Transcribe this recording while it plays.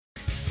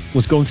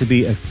was going to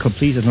be a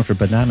complete and utter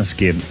banana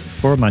skin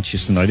for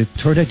Manchester United.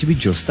 Turned out to be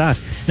just that.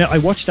 Now, I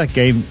watched that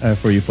game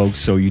for you folks,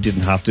 so you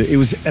didn't have to. It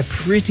was a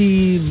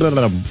pretty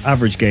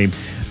average game.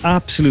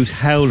 Absolute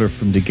howler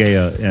from De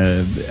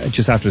Gea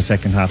just after the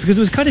second half, because it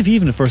was kind of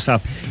even the first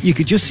half. You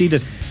could just see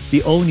that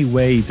the only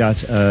way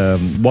that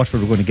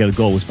Watford were going to get a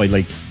goal was by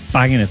like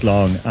banging it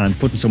long and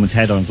putting someone's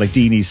head on it, like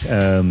Deeney's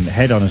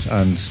head on it,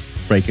 and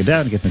break it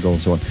down and getting a goal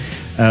and so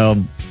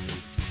on.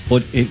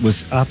 But it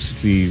was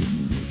absolutely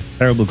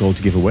terrible goal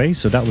to give away.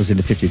 So that was in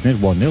the 50th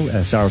minute, 1-0.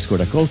 Sarr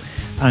scored that goal.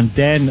 And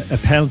then a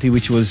penalty,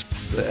 which was,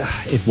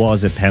 it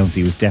was a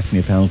penalty. It was definitely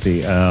a penalty.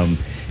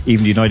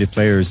 Even the United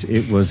players,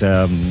 it was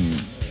the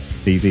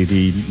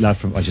lad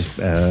from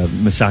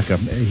Masaka.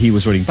 He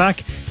was running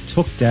back,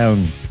 took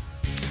down,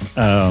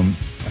 I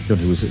don't know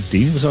who was it,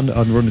 Dean was on the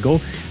run of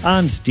goal,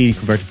 and Dean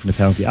converted from the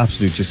penalty.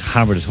 Absolutely just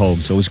hammered it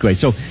home, so it was great.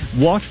 So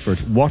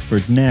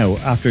Watford now,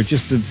 after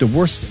just the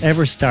worst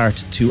ever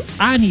start to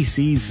any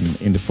season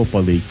in the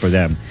Football League for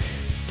them,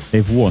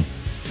 they've won.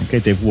 Okay,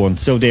 they've won.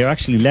 So they're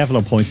actually level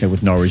on points now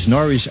with Norwich.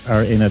 Norwich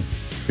are in a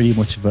pretty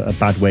much of a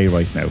bad way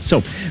right now.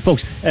 So,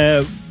 folks,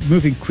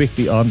 moving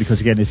quickly on,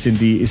 because again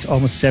it's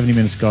almost 70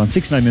 minutes gone,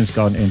 69 minutes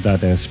gone in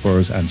that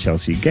Spurs and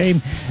Chelsea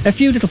game. A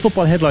few little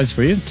football headlines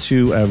for you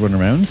to run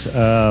around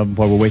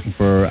while we're waiting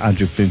for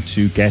Andrew Flint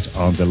to get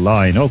on the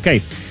line.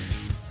 Okay,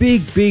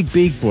 big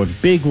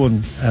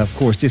one, of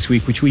course, this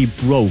week, which we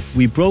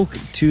broke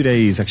 2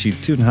 days, actually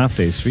 2.5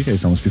 days, 3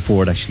 days almost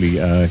before it actually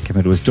came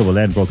out. It was Double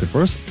N broke it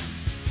first.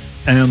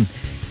 Carlo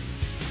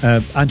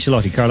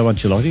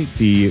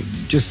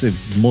Ancelotti, just a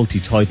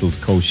multi-titled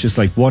coach, just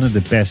like one of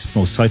the best,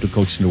 most titled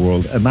coaches in the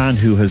world, a man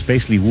who has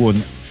basically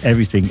won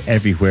everything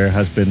everywhere,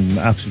 has been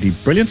absolutely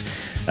brilliant.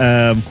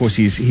 Of course,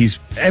 he's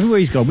everywhere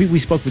he's gone. We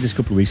spoke with this a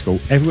couple of weeks ago.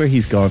 Everywhere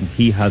he's gone,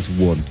 he has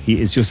won. He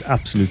is just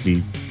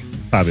absolutely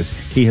fabulous.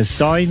 He has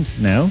signed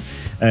now.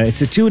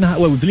 It's a 2.5.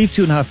 Well, we believe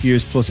 2.5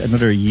 years plus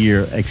another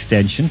year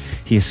extension.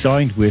 He has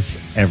signed with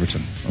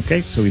Everton.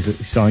 Okay, so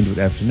he's signed with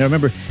Everton. Now,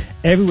 remember,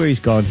 everywhere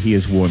he's gone, he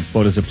has won.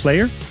 But as a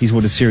player, he's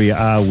won the Serie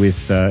A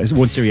with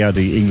won Serie A,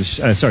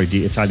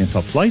 the Italian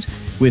top flight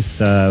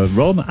with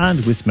Roma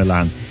and with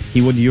Milan.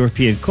 He won the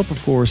European Cup, of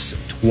course,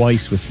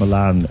 twice with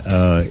Milan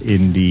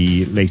in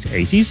the late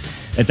 80s.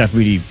 At that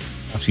really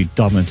absolutely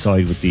dominant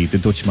side with the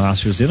Dutch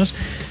Masters in it.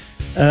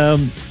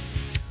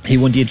 He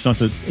won the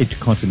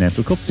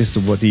Intercontinental Cup. This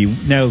is what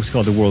now it's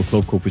called the World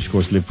Club Cup, which of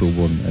course Liverpool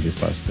won this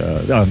past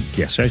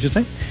yesterday, I should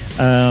say.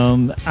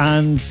 And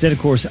then of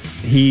course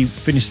he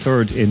finished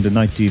third in the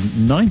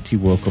 1990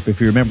 World Cup. If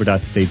you remember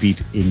that, they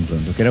beat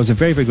England. Okay, that was a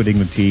very, very good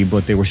England team,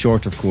 but they were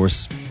short, of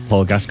course,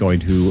 Paul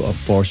Gascoigne, who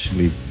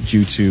unfortunately,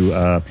 due to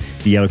the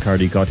yellow card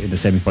he got in the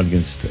semi-final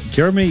against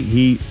Germany,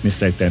 he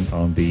missed out then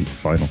on the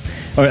final,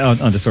 or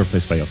on the third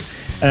place playoff.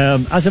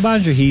 As a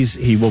manager,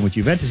 he won with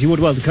Juventus. He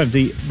won what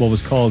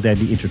was called then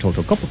the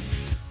Intertoto Cup.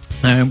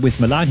 With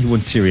Milan, he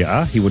won Serie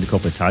A. He won the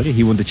Coppa Italia.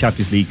 He won the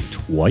Champions League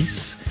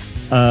twice.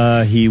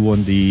 He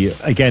won the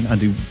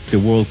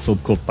World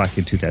Club Cup back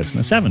in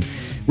 2007.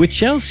 With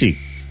Chelsea,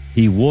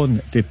 he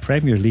won the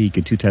Premier League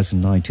in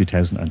 2009,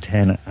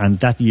 2010, and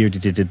that year they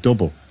did a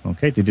double.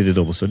 Okay, they did a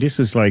double. So this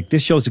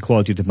shows the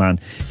quality of the man.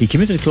 He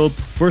came into the club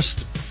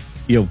first,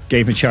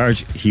 game in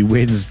charge. He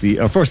wins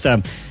the first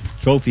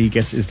trophy he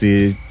gets is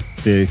the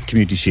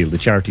Community Shield, the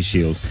Charity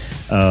Shield,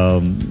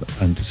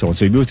 and so on.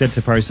 So he moves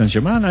into Paris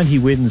Saint-Germain and he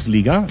wins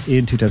Liga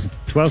in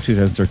 2012,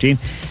 2013,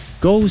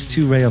 goes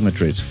to Real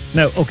Madrid.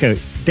 Now, okay,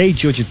 they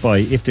judge it by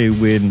if they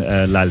win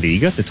La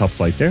Liga, the top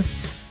flight there.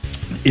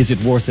 Is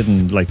it worth it?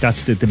 And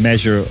that's the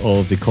measure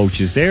of the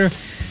coaches there.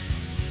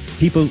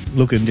 People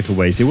look at it in different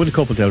ways. They won the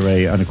Copa del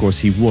Rey, and of course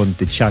he won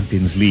the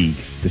Champions League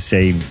the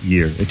same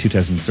year, in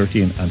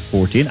 2013 and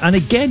 14, and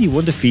again he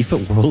won the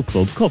FIFA World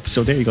Club Cup.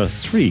 So there you go,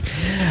 3.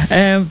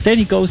 Then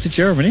he goes to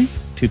Germany,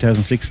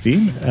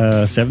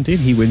 2016, 17.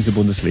 He wins the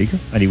Bundesliga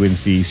and he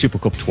wins the Super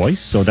Cup twice.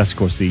 So that's of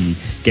course the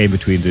game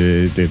between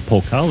the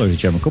Pokal, or the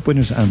German Cup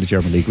winners, and the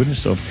German League winners.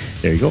 So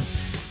there you go.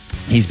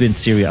 He's been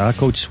Serie A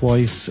coach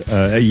twice,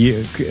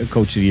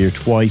 coach of the year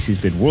twice.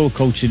 He's been World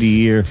Coach of the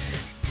Year.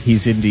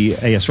 He's in the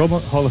AS Roma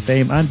Hall of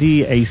Fame and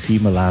the AC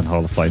Milan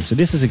Hall of Fame. So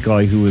this is a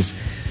guy who has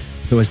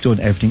done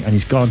everything, and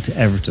he's gone to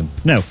Everton.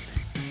 Now,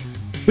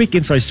 quick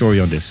inside story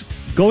on this.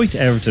 Going to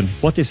Everton,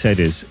 what they've said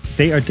is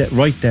they are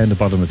right down the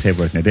bottom of the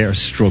table right now. They are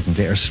struggling.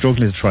 They are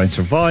struggling to try and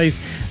survive.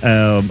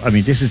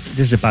 This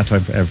is a bad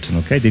time for Everton.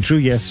 Okay, they drew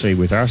yesterday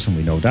with Arsenal.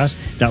 We know that.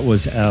 That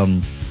was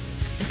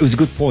it was a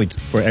good point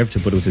for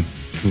Everton, but it was a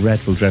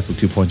dreadful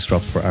 2 points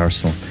drop for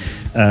Arsenal.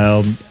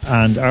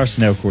 And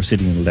Arsenal now, of course,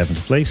 sitting in 11th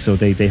place, so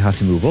they have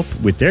to move up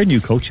with their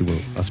new coach, who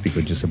I'll speak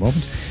with in just a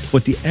moment.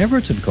 But the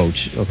Everton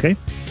coach, okay,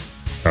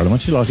 Carlo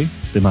Ancelotti,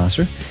 the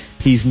master,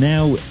 he's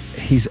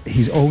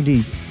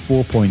only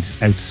 4 points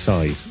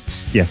outside.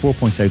 Yeah, 4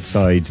 points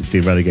outside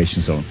the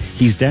relegation zone.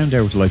 He's down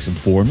there with the likes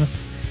of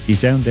Bournemouth. He's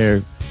down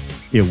there,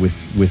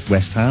 with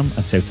West Ham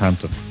and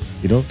Southampton.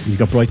 He's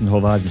got Brighton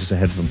Hove Albion just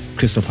ahead of him,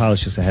 Crystal Palace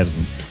just ahead of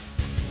him.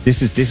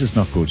 This is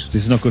not good.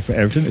 This is not good for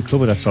Everton, a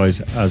club of that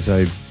size. As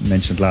I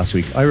mentioned last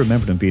week, I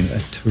remember them being a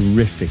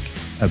terrific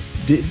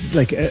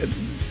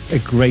a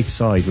great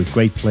side with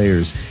great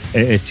players,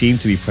 a team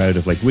to be proud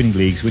of, like winning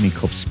leagues, winning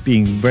cups,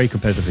 being very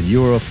competitive in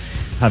Europe,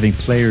 having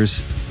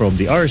players from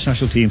the Irish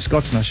national team,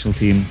 Scots national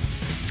team,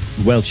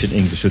 Welsh and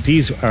English. So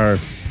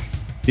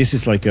this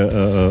is like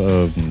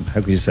how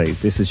could you say,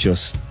 this is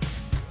just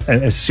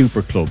a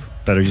super club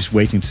that are just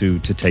waiting to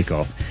take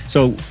off.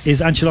 So is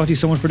Ancelotti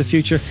someone for the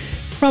future?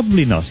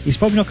 Probably not. He's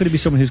probably not going to be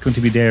someone who's going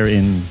to be there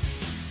in,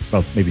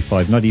 well, maybe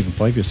not even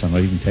 5 years' time,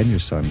 not even 10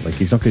 years' time. Like,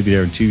 he's not going to be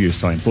there in 2 years'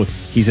 time, but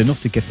he's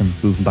enough to get them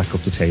moving back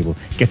up the table,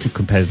 get them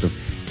competitive,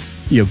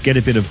 get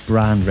a bit of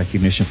brand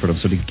recognition for them,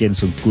 so they can get in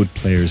some good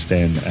players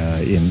then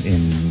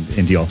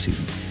in the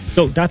off-season.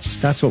 So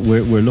that's what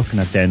we're looking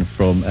at then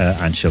from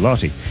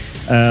Ancelotti.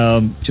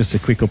 Just a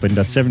quick update,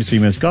 that's 73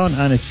 minutes gone,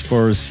 and it's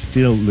Spurs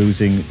still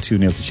losing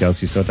 2-0 to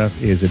Chelsea, so that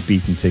is a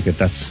beaten ticket.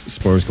 That's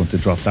Spurs going to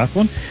drop that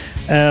one.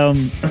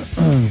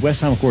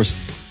 West Ham, of course,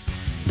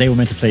 they were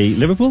meant to play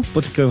Liverpool,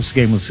 but the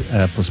game was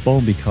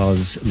postponed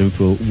because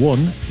Liverpool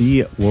won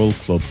the World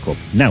Club Cup.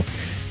 Now,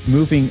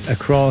 moving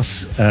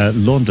across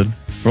London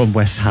from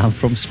West Ham,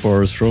 from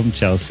Spurs, from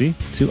Chelsea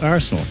to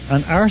Arsenal.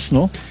 And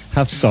Arsenal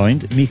have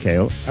signed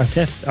Mikel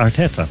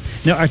Arteta.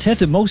 Now,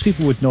 Arteta, most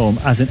people would know him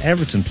as an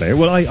Everton player.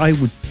 Well, I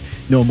would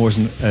know him more as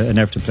an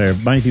Everton player.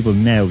 Many people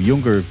now,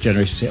 younger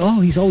generation, say, oh,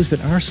 he's always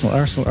been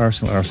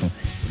Arsenal.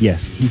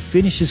 Yes, he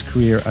finished his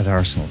career at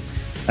Arsenal.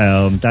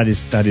 That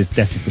is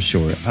definitely for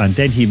sure. And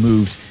then he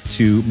moved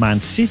to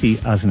Man City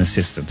as an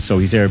assistant. So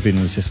he's there been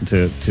an assistant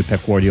to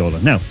Pep Guardiola.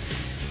 Now,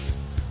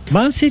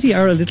 Man City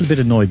are a little bit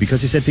annoyed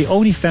because they said they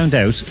only found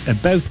out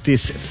about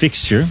this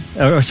fixture,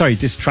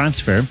 this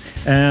transfer,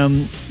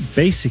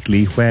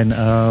 basically when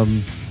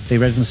they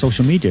read it on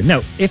social media.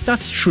 Now, if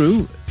that's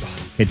true,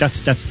 okay, that's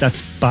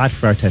bad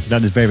for Arteta.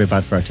 That is very, very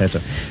bad for Arteta.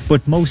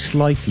 But most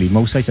likely,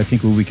 I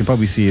think what we can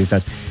probably see is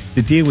that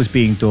the deal was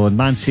being done.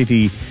 Man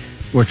City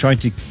were trying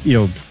to,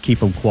 keep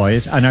him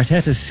quiet. And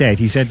Arteta said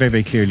very,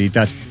 very clearly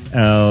that,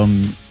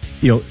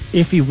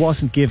 if he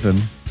wasn't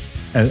given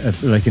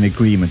an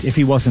agreement, if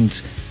he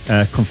wasn't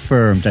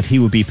confirmed that he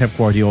would be Pep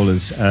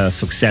Guardiola's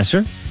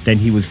successor, then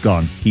he was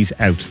gone. He's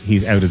out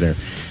of there.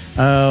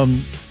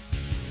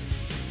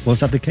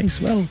 Was that the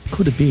case? Well,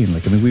 could have been.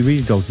 We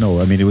really don't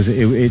know.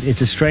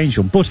 It's a strange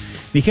one. But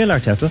Mikel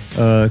Arteta,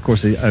 of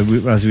course, as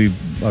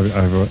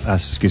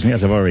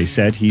I've already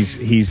said,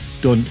 he's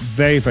done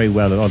very, very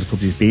well at all the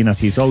clubs he's been at.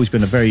 He's always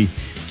been a very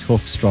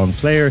tough, strong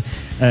player,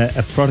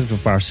 a product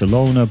of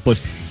Barcelona,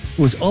 but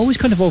was always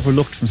kind of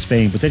overlooked from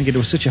Spain. But then again, there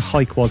was such a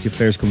high quality of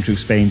players coming through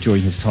Spain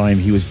during his time.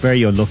 He was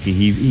very unlucky.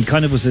 He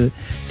kind of was the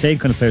same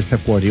kind of player as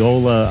Pep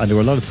Guardiola, and there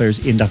were a lot of players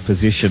in that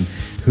position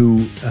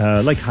who,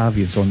 like Javi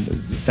and so on,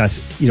 that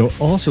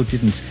also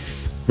didn't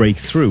break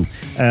through.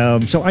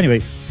 So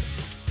anyway,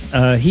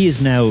 he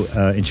is now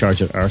in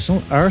charge at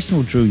Arsenal.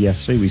 Arsenal drew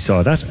yesterday. We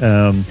saw that.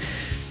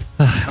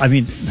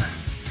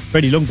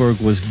 Freddie Ljungberg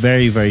was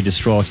very, very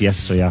distraught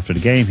yesterday after the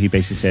game. He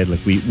basically said,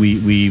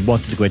 we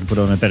wanted to go out and put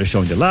on a better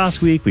showing than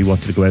last week. We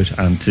wanted to go out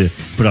and to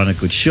put on a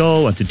good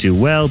show and to do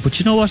well. But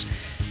you know what?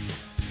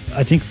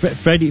 I think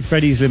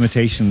Freddie's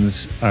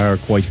limitations are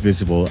quite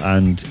visible,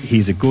 and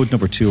he's a good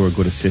number two or a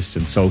good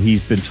assistant. So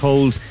he's been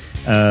told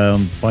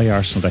by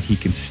Arsenal that he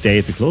can stay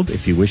at the club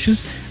if he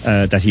wishes,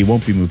 that he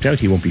won't be moved out,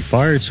 he won't be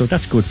fired. So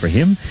that's good for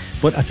him.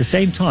 But at the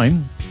same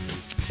time,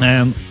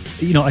 I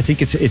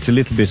think it's a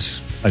little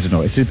bit, I don't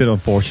know, it's a bit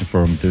unfortunate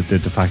for him, the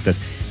fact that,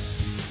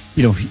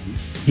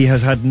 he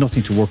has had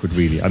nothing to work with,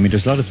 really.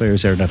 There's a lot of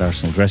players there in that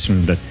Arsenal dressing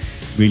room that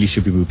really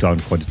should be moved on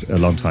quite a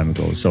long time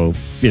ago. So,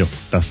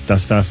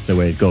 that's the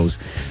way it goes.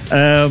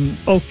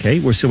 Okay,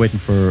 we're still waiting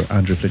for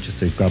Andrew Fletcher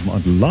to grab him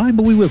on the line,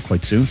 but we will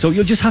quite soon. So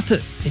you'll just have to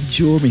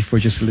endure me for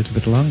just a little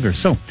bit longer.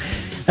 So,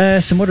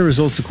 some other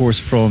results, of course,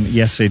 from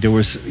yesterday. There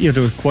were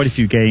quite a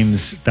few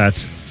games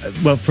that,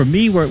 well, for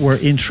me, were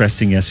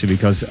interesting yesterday,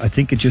 because I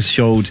think it just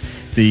showed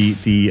the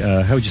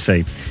how would you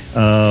say?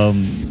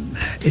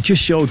 It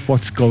just showed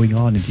what's going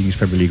on in the English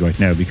Premier League right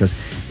now. Because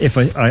if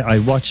I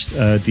watched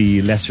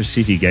the Leicester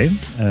City game,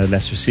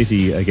 Leicester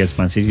City against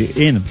Man City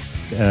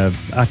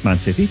at Man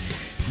City.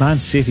 Man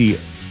City,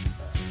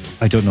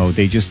 I don't know.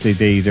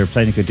 They're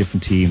playing like a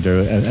different team.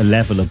 They're a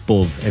level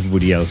above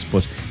everybody else,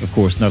 but of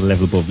course not a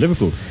level above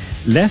Liverpool.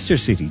 Leicester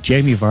City,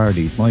 Jamie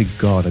Vardy, my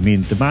God,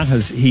 the man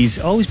he's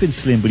always been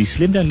slim, but he's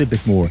slimmed down a little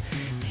bit more.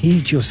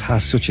 He just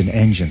has such an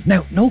engine.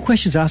 Now, no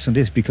questions asked on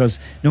this, because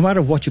no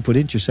matter what you put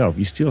into yourself,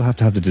 you still have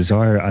to have the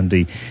desire and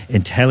the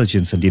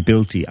intelligence and the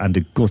ability and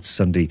the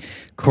guts and the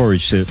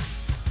courage to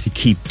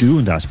keep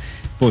doing that.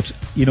 But,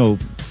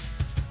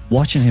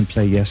 watching him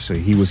play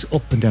yesterday, he was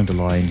up and down the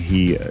line.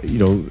 He,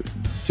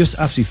 just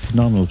absolutely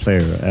phenomenal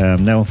player.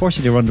 Now,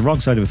 unfortunately, they were on the wrong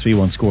side of a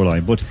 3-1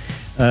 scoreline, but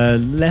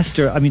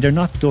Leicester, they're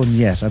not done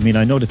yet. I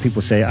know that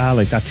people say,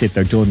 that's it,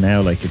 they're done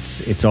now.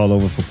 It's all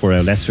over for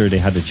poor Leicester. They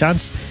had a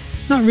chance.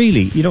 Not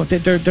really.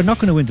 They're not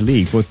going to win the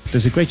league, but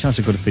there's a great chance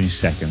they're going to finish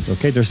second.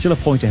 Okay, they're still a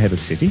point ahead of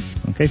City.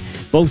 Okay,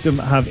 both of them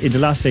have, in the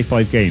last, say,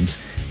 5 games,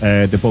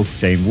 they're both the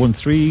same. Won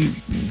 3,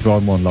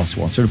 drawn 1, lost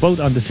 1. So they're both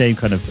on the same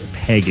kind of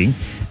pegging.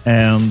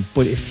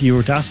 But if you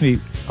were to ask me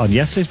on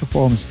yesterday's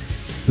performance,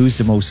 who's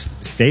the most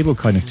stable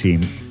kind of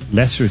team?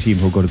 Leicester, a team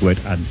who are going to go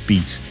out and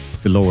beat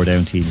the lower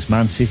down teams.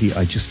 Man City,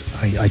 I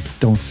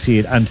don't see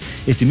it. And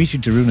if Dimitri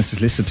Darounis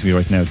is listening to me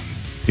right now,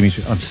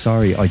 Dimitri, I'm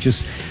sorry, I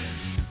just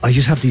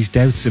have these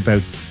doubts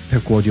about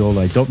Pep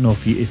Guardiola. I don't know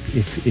if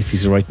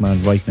he's the right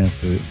man right now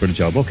for the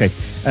job. Okay.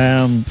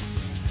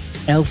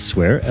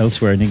 Elsewhere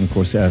in England, of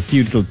course, a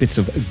few little bits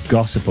of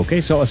gossip.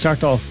 Okay, so I'll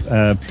start off.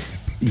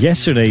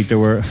 Yesterday there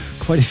were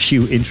quite a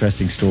few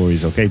interesting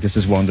stories. Okay, this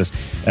is one that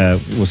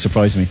was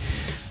surprising me.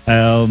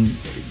 I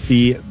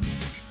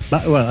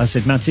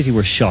said Man City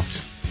were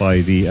shocked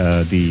by the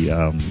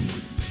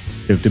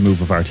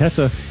move of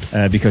Arteta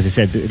because they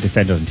said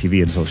defended on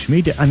TV and social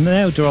media, and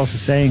now they're also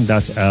saying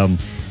that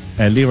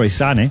Leroy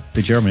Sané,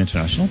 the German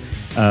international,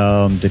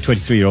 the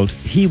 23-year-old,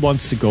 he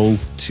wants to go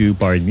to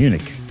Bayern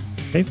Munich.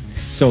 Okay,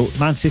 so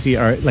Man City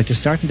are they're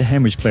starting to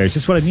hemorrhage players.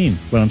 This is what I mean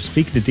when I'm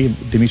speaking to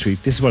Dimitri.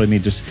 This is what I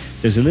mean.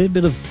 There's a little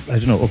bit of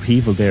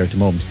upheaval there at the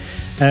moment.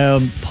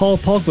 Paul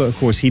Pogba, of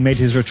course, he made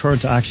his return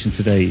to action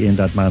today in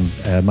that Man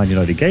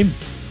United game.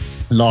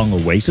 Long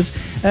awaited.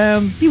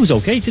 He was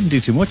okay, didn't do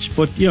too much,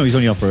 but he's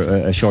only on for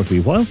a short wee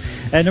while.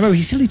 And remember,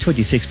 he's still only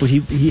 26, but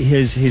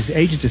his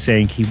agent is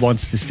saying he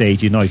wants to stay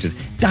at United.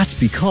 That's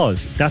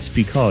because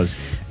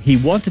he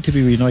wanted to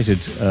be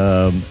reunited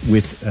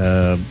with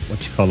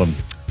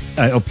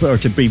or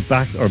to bring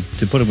back, or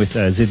to put him with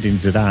Zinedine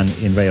Zidane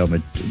in Real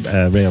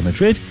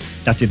Madrid.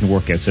 That didn't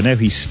work out, so now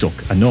he's stuck,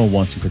 and no one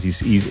wants him because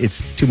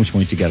it's too much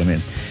money to get him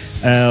in.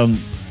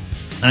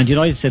 And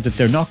United said that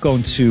they're not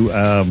going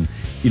to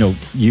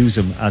use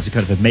him as a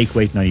kind of a make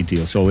weight 90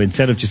 deal. So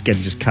instead of just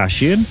getting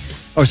cash in,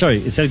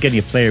 instead of getting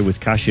a player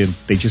with cash in,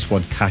 they just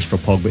want cash for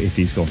Pogba if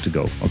he's going to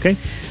go. Okay.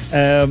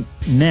 Now,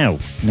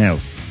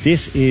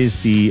 this is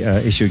the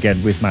issue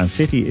again with Man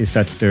City, is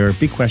that there are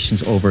big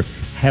questions over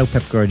how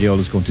Pep Guardiola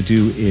is going to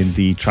do in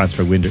the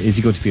transfer window. Is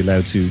he going to be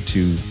allowed to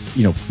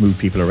move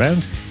people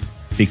around?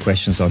 Big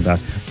questions on that.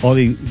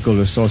 Ole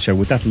Gunnar Solskjaer,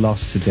 with that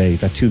loss today,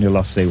 that 2-0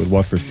 loss today with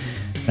Watford,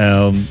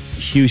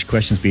 huge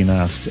questions being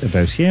asked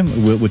about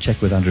him. We'll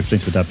check with Andrew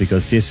Flint with that,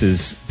 because this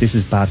is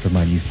bad for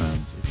Man U fans.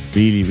 It's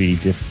really, really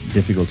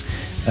difficult.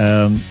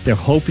 They're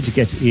hoping to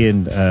get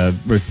in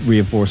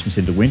reinforcements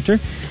in the winter.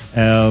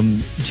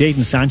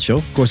 Jadon Sancho,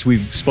 of course,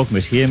 we've spoken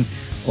about him.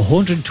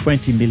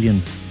 £120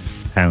 million.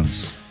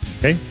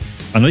 Okay,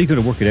 I know you're going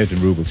to work it out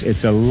in rubles.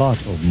 It's a lot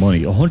of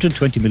money.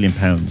 £120 million.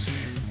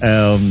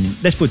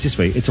 Let's put it this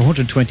way: it's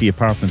 120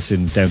 apartments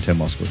in downtown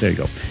Moscow. There you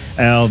go.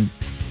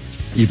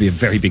 You'd be a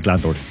very big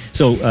landlord.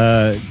 So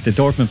the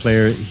Dortmund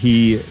player,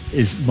 he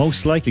is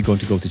most likely going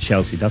to go to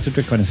Chelsea. That's what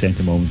they're kind of saying at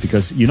the moment,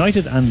 because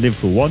United and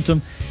Liverpool want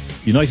him.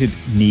 United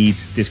need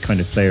this kind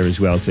of player as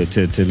well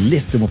to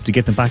lift them up, to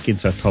get them back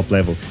into that top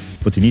level.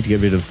 But they need to get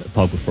rid of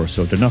Pogba first,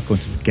 so they're not going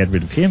to get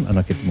rid of him and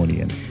not get the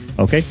money in.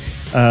 Okay,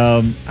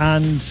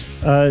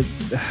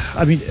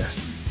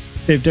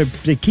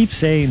 they keep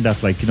saying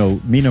that,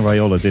 Mino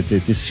Raiola,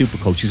 this super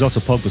coach, he's also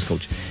Pogba's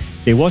coach.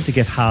 They want to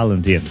get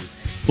Haaland in.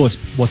 But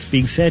what's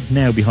being said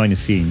now behind the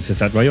scenes is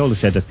that Raiola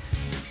said that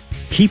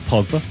keep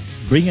Pogba,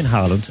 bring in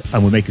Haaland,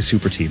 and we'll make a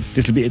super team.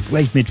 This will be a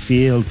great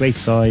midfield, great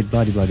side,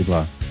 blah, blah, blah,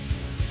 blah.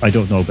 I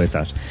don't know about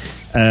that.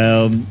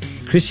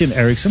 Christian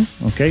Eriksen,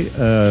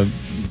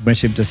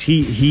 mentioned that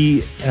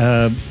he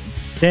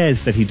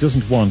says that he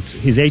doesn't want,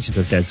 his agent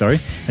has said,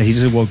 that he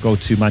doesn't want to go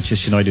to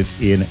Manchester United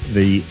in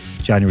the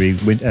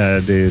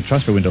the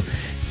transfer window.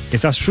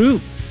 If that's true,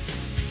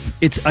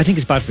 I think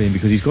it's bad for him,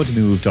 because he's going to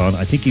be moved on.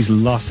 I think he's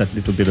lost that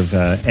little bit of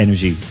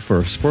energy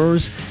for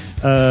Spurs.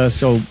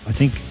 So I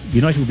think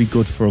United will be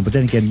good for him. But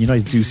then again,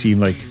 United do seem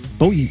like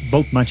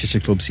both Manchester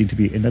clubs seem to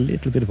be in a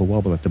little bit of a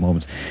wobble at the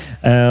moment.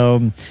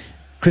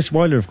 Chris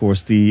Wilder, of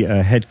course, the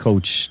head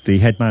coach, the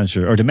head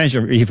manager, or the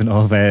manager even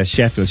of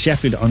Sheffield.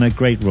 Sheffield on a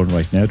great run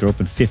right now. They're up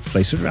in 5th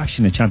place. So they're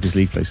actually in a Champions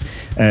League place.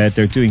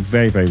 They're doing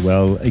very, very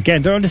well.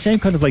 Again, they're on the same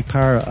kind of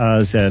par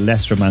as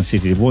Leicester, Man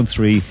City. They've won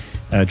 3.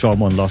 Drawn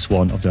 1, lost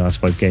 1 of the last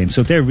 5 games.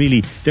 So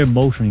they're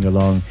motoring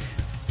along.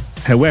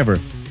 However,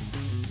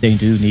 they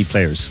do need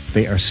players.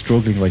 They are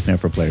struggling right now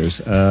for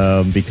players,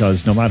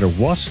 because no matter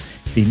what,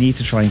 they need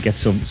to try and get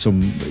some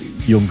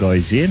young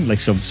guys in,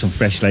 some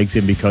fresh legs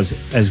in, because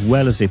as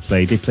well as they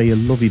play a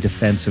lovely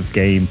defensive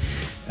game,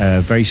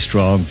 very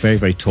strong, very,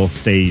 very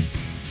tough. They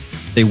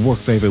work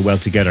very, very well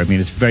together. I mean,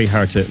 it's very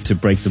hard to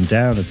break them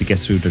down and to get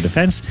through their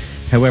defence.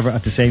 However,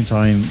 at the same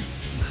time,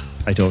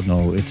 I don't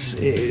know. It's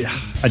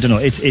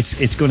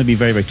going to be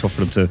very, very tough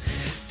for them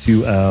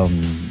to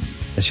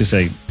let's just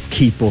say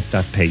keep up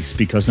that pace,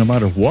 because no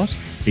matter what,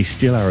 they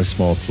still are a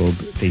small club.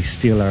 They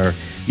still are,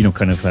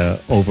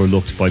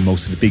 overlooked by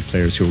most of the big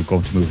players who are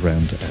going to move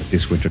around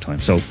this winter time.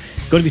 So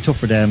going to be tough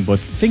for them, but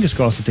fingers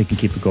crossed that they can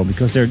keep it going,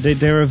 because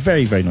they're a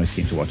very, very nice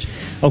team to watch.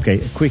 Okay,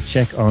 a quick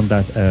check on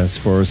that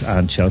Spurs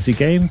and Chelsea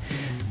game.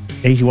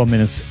 81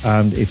 minutes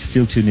and it's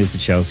still 2-0 to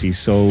Chelsea.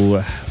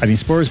 So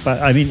Spurs,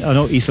 I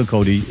know Isel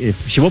Cody,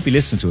 if she won't be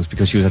listening to us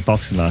because she was at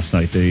boxing last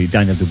night, the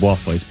Daniel Dubois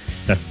fight,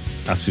 that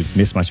absolute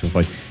mismatch of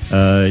a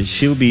fight.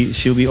 She'll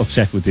be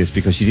upset with this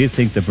because she did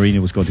think that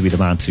Mourinho was going to be the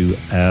man to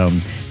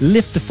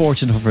lift the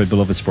fortune of her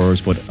beloved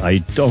Spurs, but I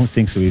don't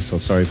think so. So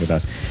sorry for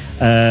that.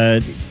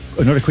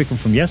 Another quick one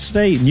from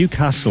yesterday: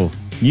 Newcastle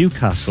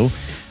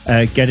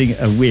getting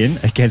a win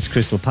against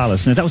Crystal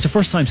Palace. Now, that was the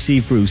first time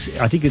Steve Bruce,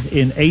 I think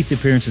in 8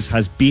 appearances,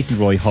 has beaten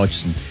Roy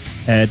Hodgson.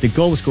 The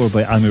goal was scored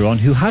by Almiron,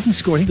 who hadn't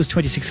scored, I think it was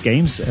 26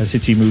 games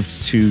since he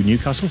moved to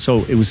Newcastle,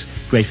 so it was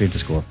great for him to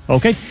score.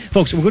 Okay,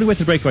 folks, we're going to go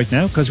to break right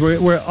now because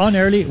we're on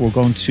early. We're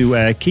going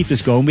to keep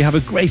this going. We have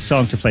a great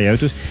song to play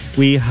out with.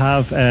 We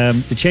have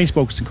the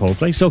Chainsmokers and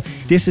Coldplay. So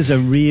this is a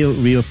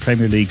real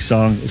Premier League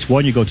song. It's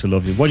one you're going to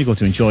love, one you're going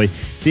to enjoy.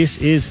 This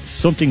is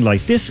Something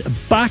Like This.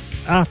 Back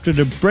after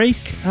the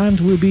break, and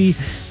we'll be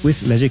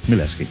with Leszek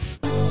Milewski.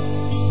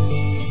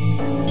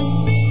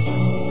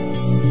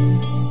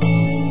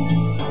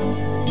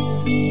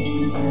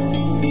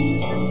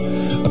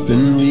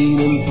 Been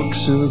reading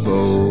books of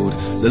old,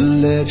 the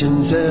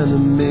legends and the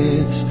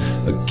myths,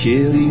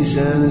 Achilles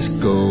and his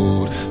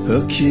gold,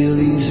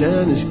 Hercules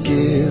and his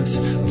gifts,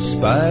 and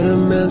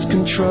Spider-Man's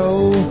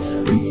control,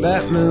 and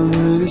Batman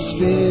with his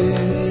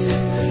fist.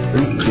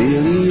 And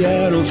clearly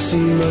I don't see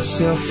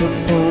myself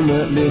upon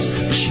that list.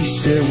 But she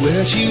said,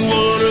 where'd you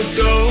wanna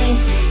go?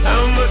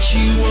 How much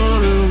you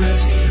wanna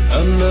risk?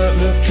 I'm not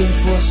looking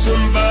for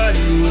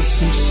somebody with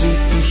some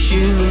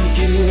superhuman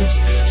gifts,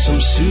 some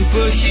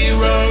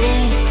superhero,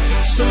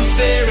 some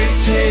fairy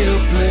tale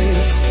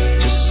bliss.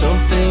 Just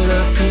something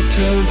I can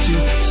turn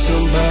to,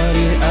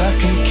 somebody I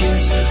can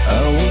kiss.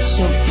 I want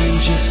something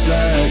just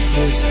like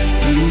this. Oh,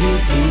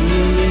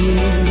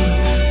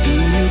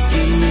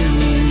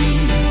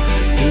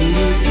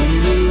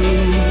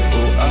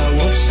 I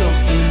want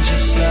something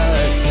just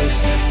like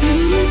this.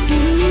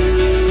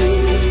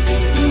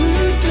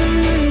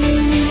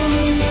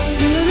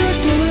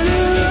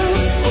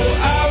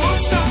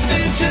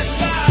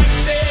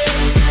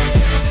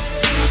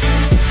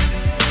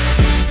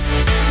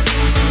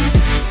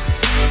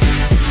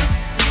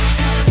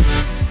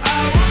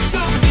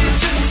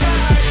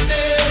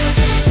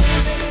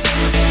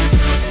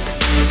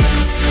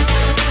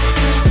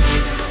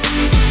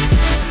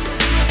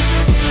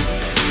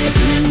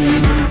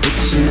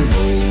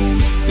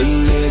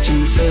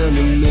 And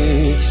the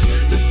myths,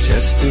 the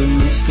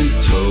testaments they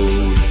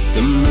told,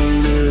 the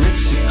moon and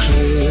its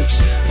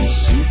eclipse, and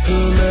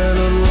Superman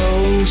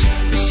unrolls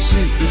the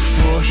suit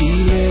before he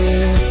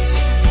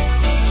lived.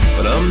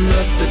 But I'm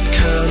not the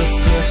kind of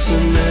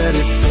person that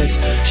it fits.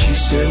 She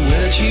said,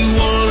 where'd you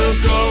wanna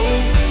go?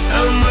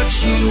 How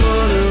much you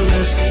wanna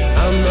risk?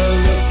 I'm not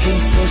looking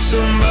for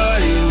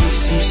somebody with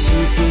some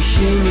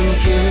superhuman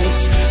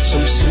gifts,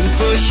 some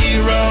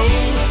superhero,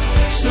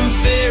 some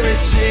fairy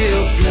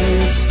tale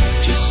bliss.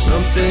 Just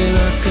something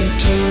I can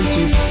turn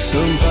to,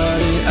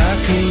 somebody I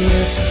can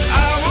miss.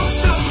 I want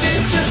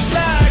something just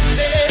like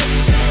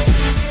this.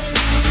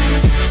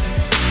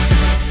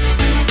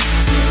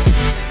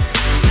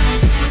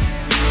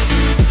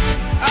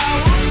 I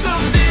want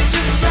something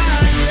just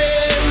like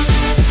this.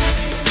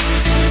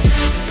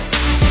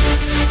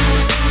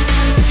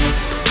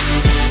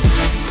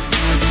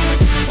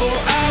 Oh,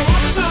 I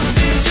want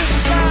something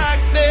just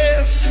like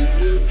this.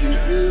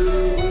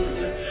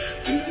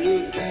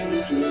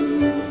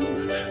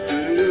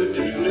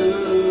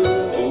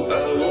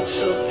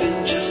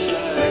 Something just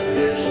like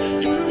this.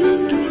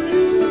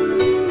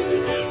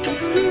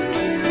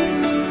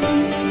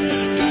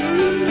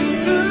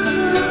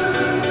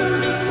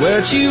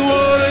 Where'd you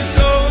wanna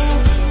go?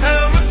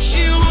 How much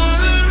you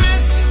wanna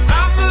risk?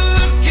 I'm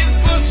looking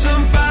for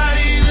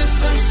somebody with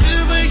some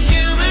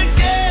superhuman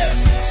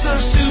gifts, some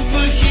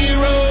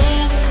superhero,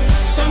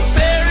 some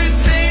fairy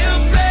tale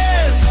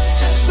bliss.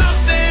 Just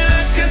something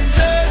I can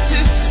turn to,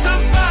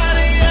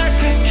 somebody I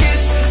can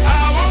kiss. I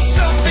want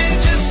something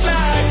just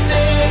like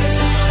this.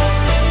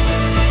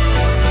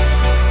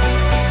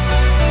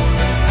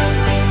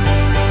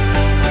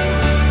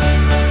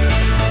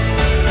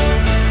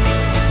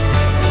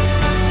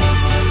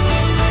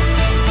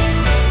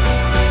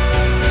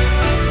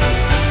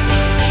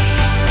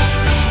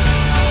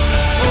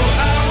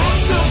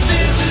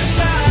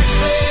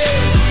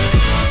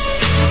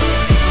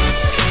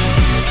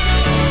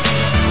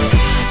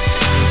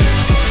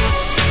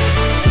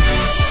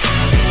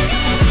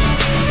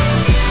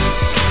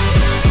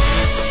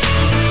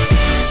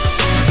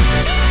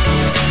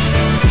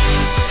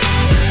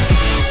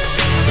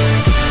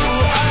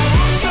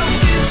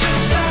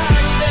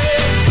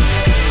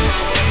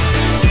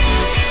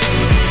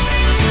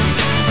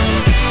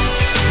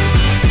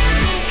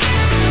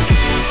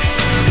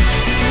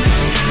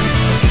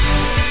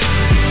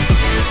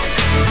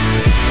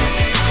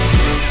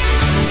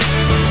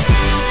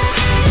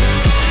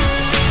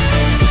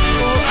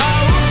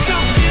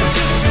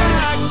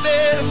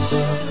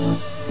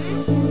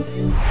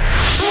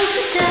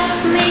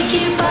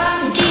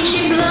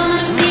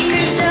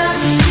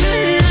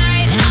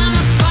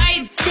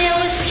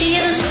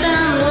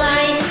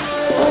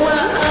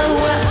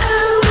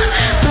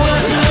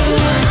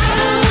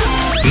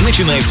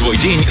 Начинай свой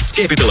день с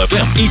Capital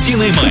FM и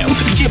Диной Майлд,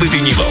 где бы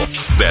ты ни был,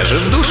 даже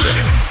в душе.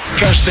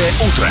 Каждое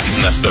утро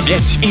на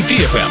 105 и 3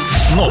 FM.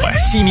 Снова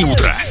с 7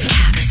 утра.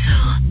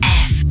 Capital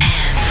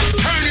FM.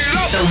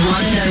 The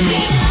one and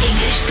only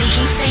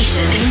English-speaking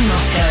station in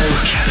Moscow.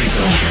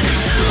 Capital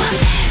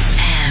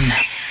FM.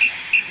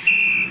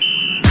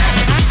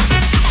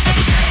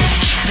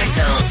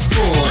 Capital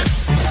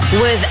Sports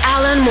with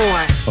Alan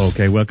Moore.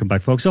 Okay, welcome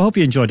back, folks. I hope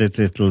you enjoyed it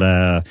little,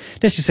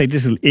 let's just say,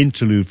 this little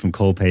interlude from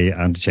Coldplay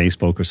and the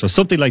Chainsmokers. So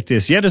something like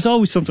this. Yeah, there's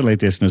always something like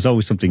this, and there's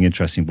always something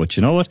interesting. But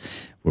you know what?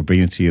 We're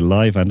bringing it to you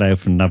live and now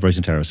from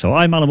Virgin Terrace. So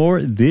I'm Alan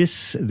Moore.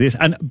 This,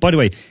 and by the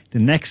way, the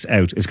next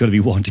out is going to be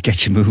one to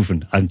get you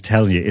moving. I'm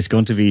telling you, it's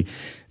going to be...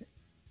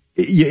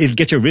 It'll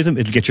get your rhythm,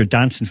 it'll get your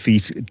dancing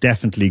feet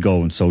definitely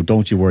going, so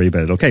don't you worry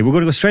about it. Okay, we're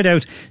going to go straight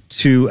out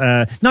to,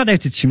 not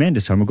out to Chimene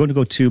this time, we're going to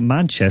go to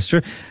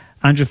Manchester.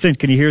 Andrew Flint,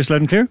 can you hear us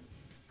loud and clear?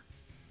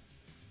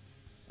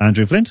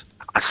 Andrew Flint?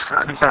 I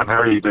certainly can. How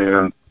are you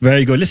doing?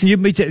 Very good. Listen, you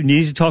need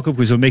to talk up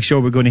because we'll make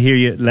sure we're going to hear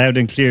you loud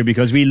and clear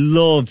because we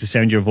love the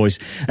sound of your voice.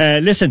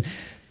 Listen,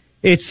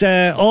 it's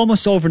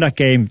almost over in that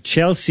game.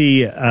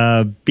 Chelsea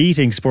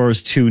beating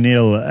Spurs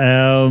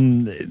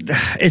 2-0.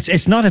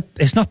 It's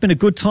not been a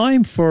good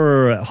time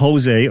for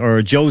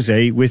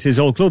Jose with his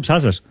old clubs,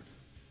 has it?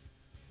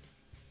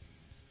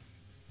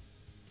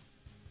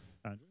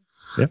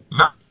 Yeah.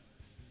 No,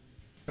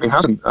 it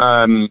hasn't.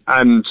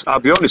 And I'll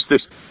be honest,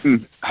 this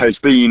has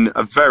been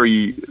a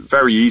very,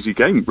 very easy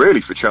game,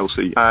 really, for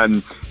Chelsea.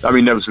 And I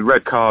mean, there was a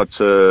red card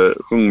to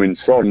Heung-min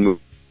Son,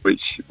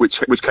 which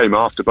came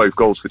after both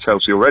goals for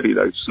Chelsea already,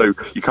 though. So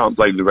you can't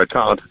blame the red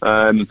card.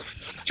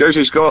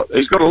 Jose's got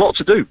a lot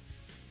to do.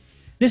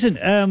 Listen,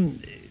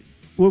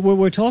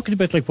 we're talking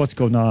about like what's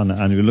going on,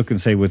 and we're looking,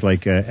 say, with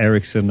like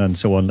Eriksen and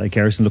so on, like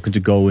Eriksen looking to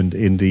go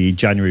in the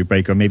January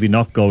break or maybe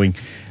not going.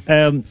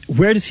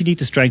 Where does he need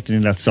to strengthen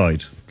in that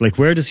side? Like,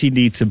 where does he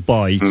need to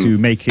buy to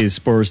make his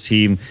Spurs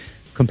team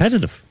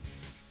competitive?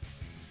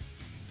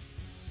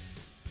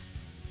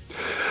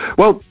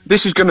 Well,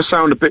 this is going to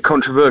sound a bit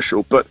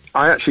controversial, but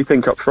I actually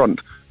think up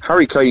front,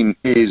 Harry Kane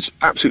is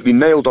absolutely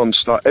nailed on to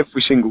start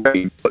every single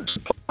game. But to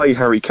play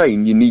Harry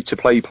Kane, you need to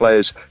play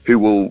players who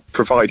will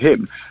provide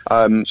him.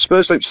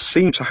 Spurs don't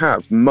seem to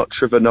have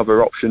much of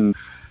another option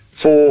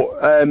for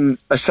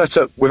a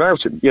setup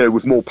without him,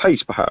 with more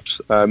pace perhaps,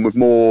 with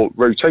more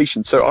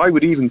rotation. So I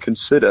would even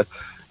consider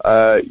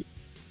a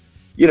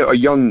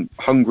young,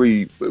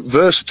 hungry,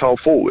 versatile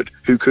forward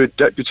who could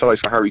deputise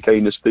for Harry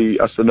Kane as the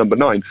number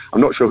 9.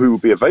 I'm not sure who will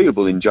be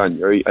available in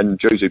January,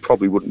 and Jose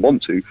probably wouldn't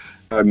want to,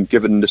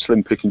 given the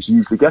slim pickings you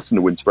usually get in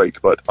the winter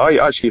break. But I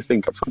actually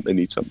think up front they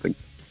need something.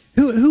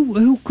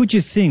 Who could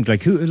you think? I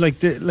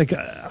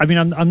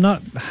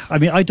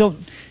don't.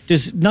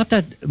 There's not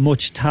that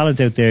much talent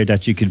out there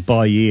that you could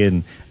buy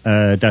in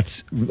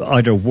that's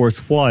either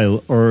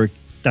worthwhile or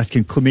that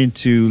can come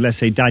into, let's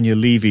say, Daniel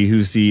Levy,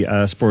 who's the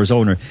Spurs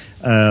owner.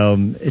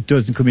 It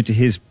doesn't come into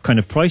his kind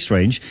of price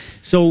range.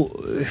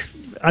 So,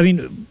 I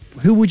mean,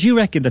 who would you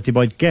reckon that they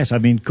might get? I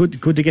mean, could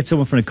they get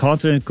someone from the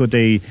continent? Could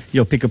they,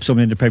 pick up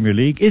someone in the Premier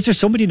League? Is there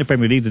somebody in the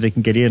Premier League that they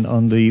can get in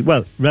on the,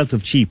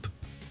 relative cheap?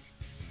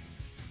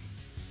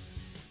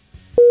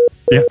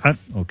 Yeah,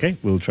 okay.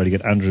 We'll try to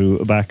get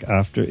Andrew back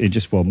after in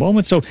just one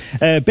moment. So,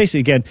 basically,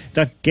 again,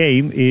 that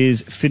game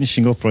is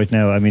finishing up right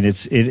now. I mean,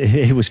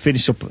 it was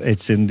finished up.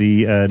 It's in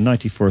the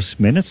 91st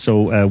minute.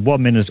 So,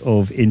 1 minute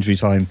of injury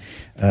time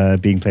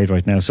being played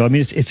right now. So, I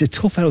mean, it's a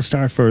tough out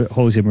start for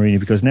Jose Mourinho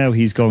because now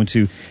he's going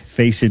to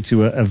face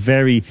into a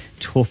very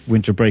tough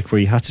winter break where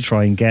he has to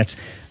try and get.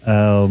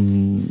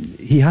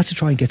 He has to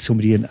try and get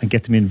somebody in and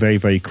get them in very,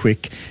 very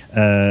quick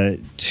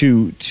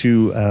to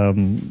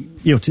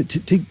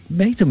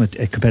make them a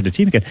competitive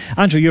team again.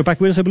 Andrew, you're back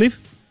with us, I believe.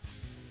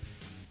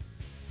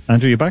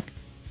 Andrew, you're back.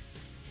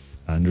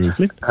 Andrew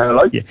Flint.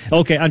 Hello. Yeah.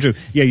 Okay, Andrew.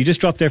 Yeah, you just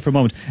dropped there for a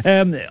moment.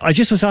 I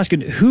just was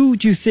asking, who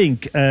do you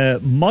think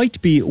might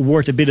be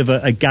worth a bit of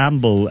a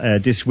gamble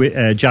this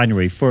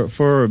January for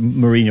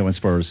Mourinho and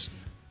Spurs?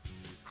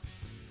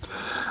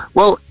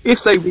 Well,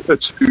 if they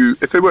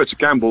were to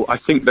gamble, I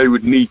think they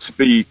would need to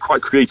be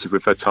quite creative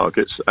with their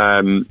targets.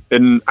 And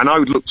I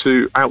would look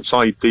to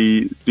outside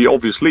the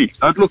obvious leagues.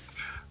 I'd look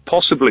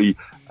possibly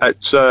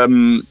at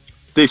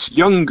this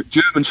young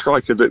German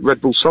striker that Red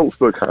Bull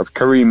Salzburg have,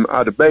 Karim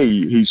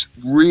Adebayo. He's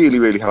really,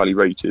 really highly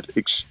rated,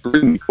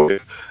 extremely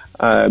quick.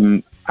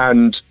 And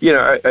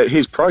at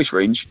his price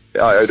range,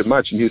 I would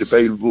imagine he'd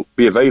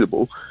be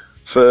available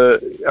for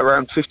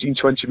around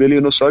 15-20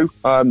 million or so.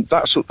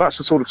 That's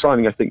the sort of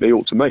signing I think they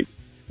ought to make.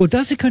 Well,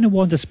 that's the kind of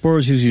one that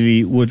Spurs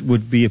usually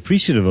would be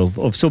appreciative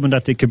of someone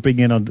that they can bring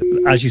in on,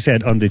 as you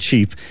said, on the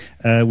cheap.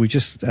 Andrew's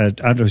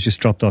just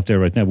dropped off there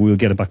right now. We'll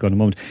get it back on in a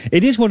moment.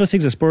 It is one of those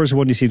things that Spurs are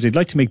one of these teams. They'd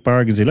like to make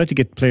bargains. They'd like to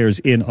get players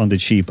in on the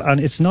cheap, and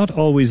it's not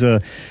always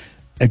a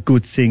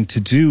good thing to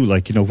do,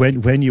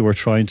 when you were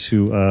trying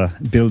to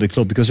build a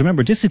club. Because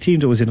remember, this is a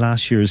team that was in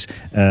last year's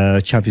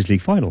Champions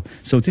League final.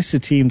 So this is a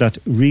team that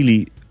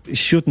really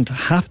shouldn't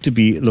have to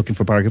be looking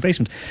for bargain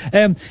basement.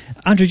 Andrew,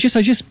 I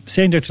was just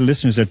saying there to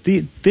listeners that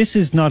this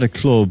is not a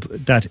club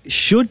that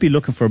should be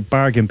looking for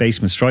bargain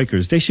basement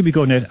strikers. They should be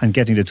going out and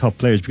getting the top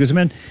players, because, I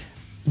mean,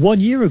 1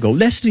 year ago,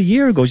 less than a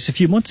year ago, just a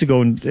few months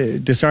ago, in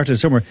the start of the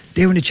summer,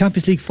 they were in the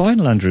Champions League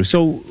final, Andrew.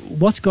 So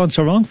what's gone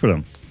so wrong for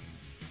them?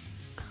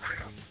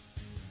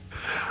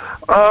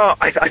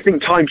 I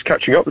think time's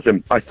catching up with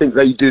them. I think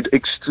they did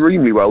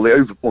extremely well. They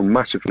overperformed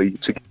massively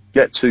to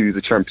get to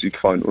the Champions League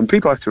final. And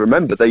people have to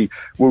remember they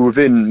were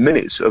within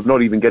minutes of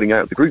not even getting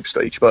out of the group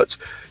stage. But,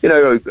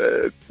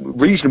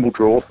 reasonable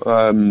draw,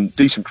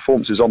 decent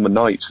performances on the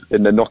night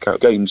in their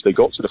knockout games. They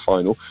got to the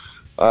final.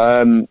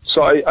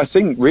 So I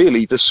think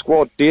really the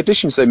squad, the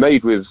additions they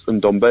made with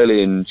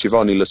Ndombele and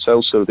Giovanni Lo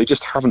Celso, they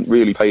just haven't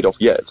really paid off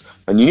yet.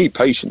 And you need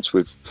patience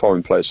with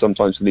foreign players.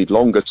 Sometimes they need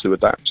longer to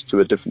adapt to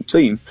a different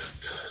team.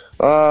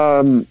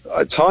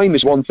 Time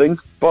is one thing,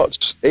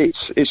 but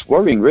it's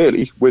worrying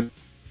really with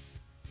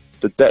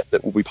the debt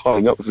that will be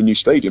piling up with a new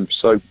stadium.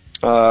 So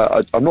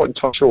I'm not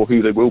entirely sure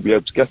who they will be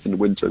able to get in the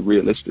winter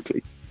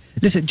realistically.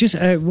 Listen, just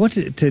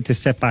wanted to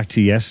step back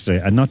to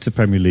yesterday, and not to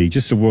Premier League,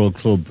 just the World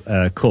Club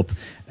Cup.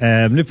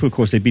 Liverpool, of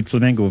course, they beat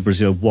Flamengo of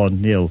Brazil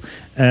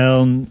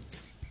 1-0.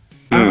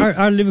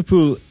 Are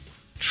Liverpool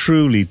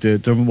truly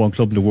the number one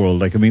club in the world?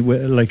 Like, I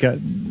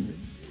mean,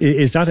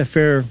 is that a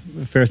fair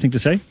thing to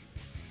say?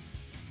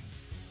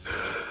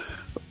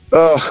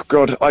 Oh,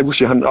 God, I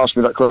wish you hadn't asked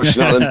me that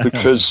question, Alan,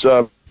 because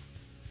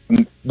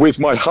with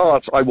my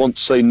heart, I want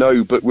to say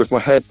no, but with my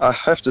head, I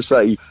have to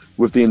say,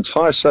 with the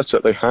entire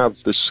setup they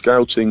have, the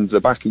scouting, the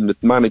backing the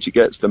manager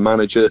gets, the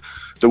manager,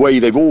 the way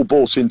they've all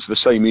bought into the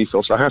same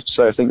ethos, I have to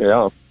say I think they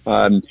are.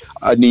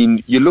 I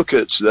mean, you look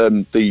at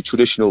the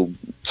traditional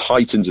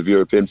titans of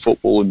European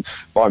football, and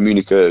Bayern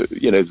Munich,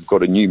 they've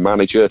got a new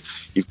manager.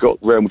 You've got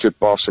Real Madrid,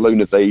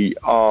 Barcelona. They've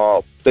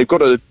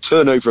got a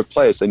turnover of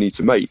players they need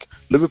to make.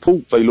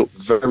 Liverpool, they look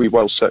very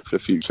well set for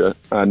the future,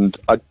 and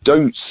I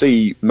don't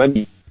see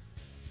many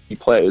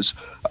players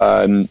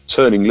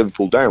turning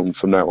Liverpool down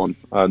from now on.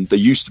 They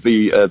used to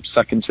be a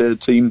second-tier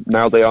team.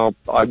 Now they are,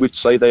 I would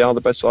say, they are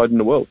the best side in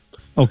the world.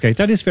 Okay,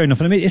 that is fair enough.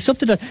 And I mean, it's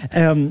something that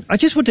I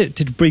just wanted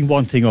to bring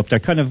one thing up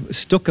that kind of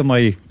stuck in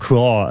my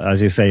craw,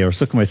 as you say, or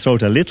stuck in my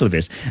throat a little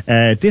bit.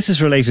 This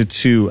is related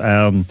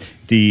to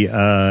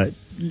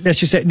let's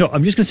just say, no,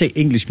 I'm just going to say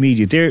English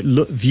media, their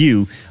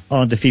view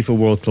on the FIFA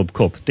World Club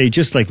Cup. They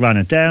just ran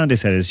it down. They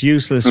said it's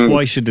useless.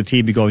 Why should the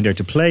team be going there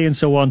to play and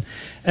so on?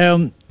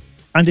 And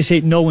they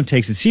say no one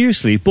takes it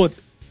seriously. But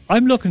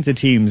I'm looking at the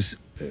teams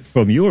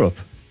from Europe.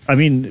 I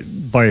mean,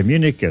 Bayern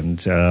Munich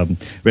and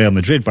Real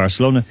Madrid,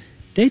 Barcelona,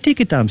 they take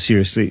it damn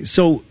seriously.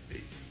 So,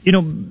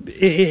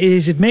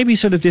 is it maybe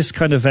sort of this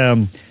kind of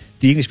the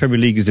English Premier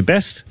League is the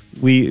best?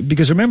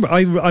 Because remember,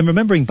 I'm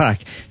remembering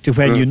back to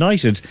when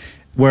United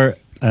were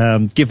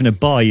given a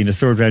bye in the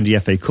third round of the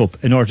FA Cup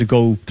in order to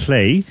go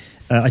play.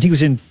 I think it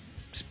was in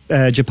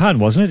Japan,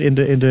 wasn't it?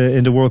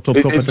 In the World Club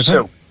Cup at the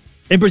time.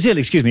 In Brazil,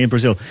 excuse me, in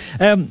Brazil.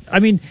 I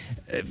mean,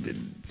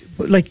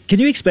 can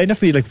you explain that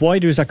for me? Why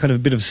there's that kind of a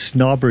bit of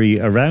snobbery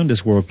around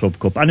this World Club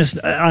Cup? And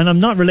I'm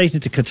not relating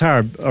to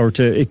Qatar or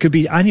it could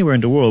be anywhere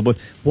in the world, but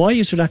why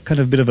is there that kind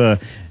of bit of a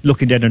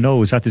looking down their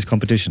nose at this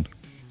competition?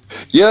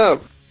 Yeah.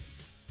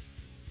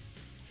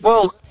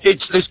 Well,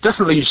 it's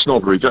definitely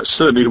snobbery. That's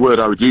certainly the word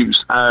I would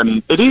use.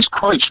 It is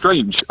quite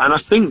strange, and I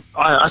think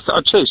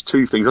I'd say it's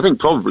two things. I think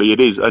probably it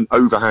is an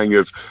overhang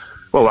of,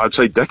 well, I'd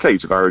say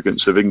decades of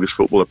arrogance of English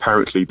football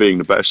apparently being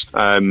the best.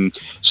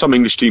 Some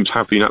English teams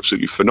have been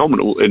absolutely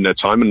phenomenal in their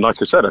time, and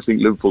like I said, I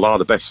think Liverpool are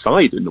the best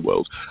side in the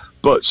world.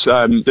 But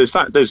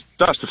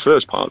that's the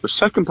first part. The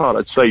second part,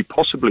 I'd say,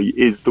 possibly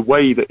is the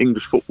way that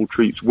English football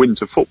treats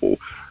winter football.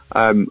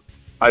 I'm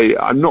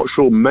not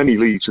sure many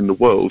leagues in the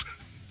world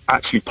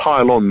actually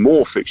pile on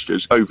more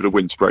fixtures over the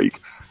winter break.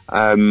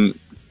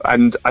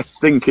 And I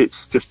think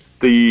it's just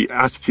the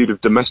attitude of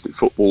domestic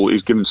football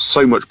is given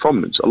so much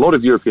prominence. A lot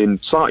of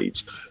European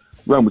sides,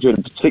 Real Madrid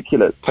in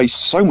particular, pay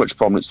so much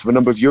prominence to the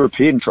number of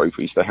European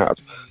trophies they have.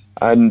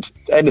 And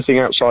anything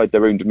outside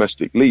their own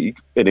domestic league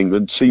in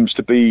England seems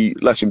to be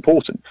less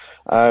important.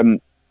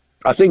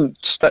 I think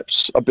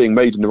steps are being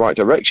made in the right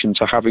direction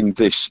to having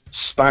this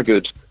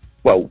staggered,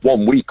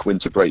 1 week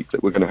winter break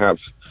that we're going to have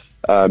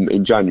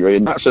in January.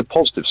 And that's a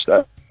positive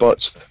step.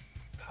 But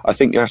I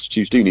think the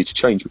attitudes do need to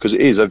change because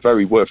it is a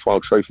very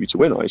worthwhile trophy to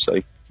win, I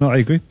say. No, I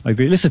agree.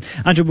 Listen,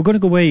 Andrew, we're going to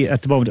go away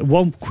at the moment.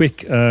 One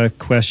quick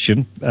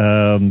question,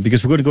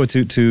 because we're going to go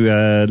to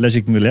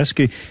Leszek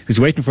Milewski, who's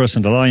waiting for us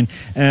on the line.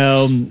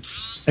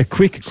 A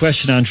quick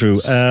question, Andrew.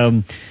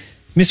 Mr.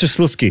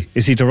 Slutsky,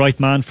 is he the right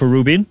man for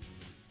Rubin?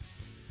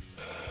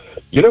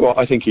 You know what?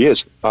 I think he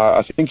is.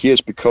 I think he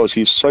is because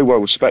he's so well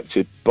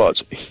respected,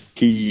 but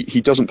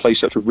he doesn't play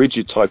such a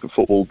rigid type of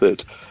football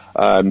that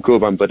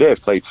Gurban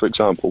Badiyev played, for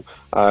example.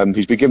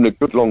 He's been given a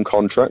good long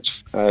contract,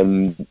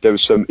 and there were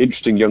some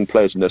interesting young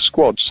players in their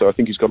squad, so I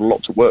think he's got a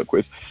lot to work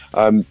with.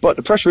 But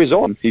the pressure is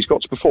on. He's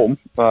got to perform.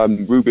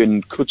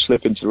 Rubin could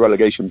slip into the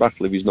relegation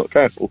battle if he's not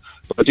careful,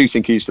 but I do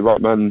think he's the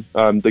right man.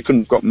 They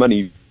couldn't have got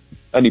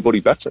anybody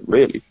better,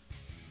 really.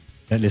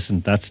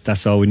 Listen,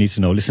 that's all we need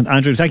to know. Listen,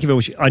 Andrew, thank you very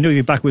much. I know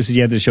you'll be back with us at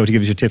the end of the show to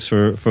give us your tips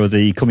for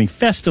the coming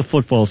festive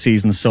football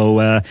season.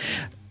 So,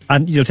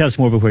 and you'll tell us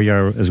more about where you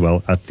are as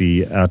well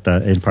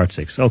in part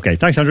 6. Okay,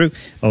 thanks, Andrew.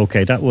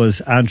 Okay, that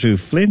was Andrew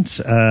Flint,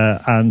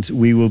 and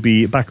we will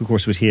be back, of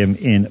course, with him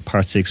in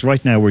part 6.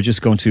 Right now, we're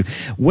just going to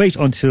wait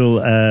until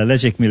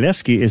Leszek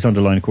Milewski is on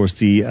the line. Of course,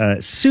 the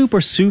super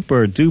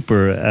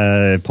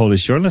duper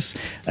Polish journalist.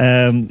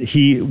 We're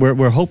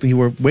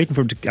waiting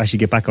for him to actually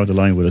get back on the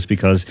line with us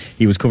because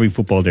he was covering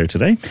football there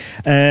today.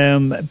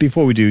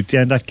 Before we do,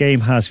 then that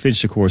game has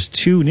finished, of course,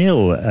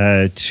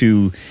 2-0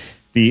 to.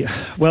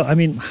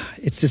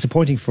 It's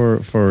disappointing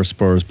for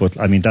Spurs, but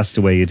I mean that's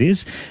the way it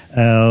is,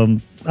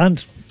 and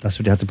that's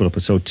what they had to put up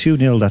with. So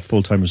 2-0, that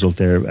full-time result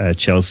there,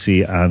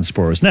 Chelsea and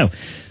Spurs. Now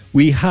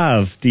we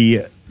have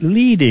the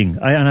leading,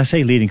 and I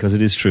say leading because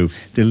it is true,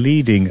 the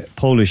leading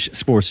Polish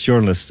sports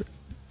journalist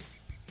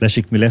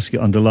Leszek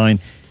Milewski on the line.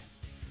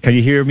 Can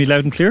you hear me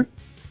loud and clear?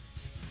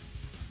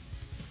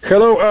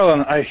 Hello,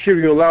 Alan. I hear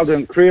you loud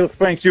and clear.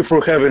 Thank you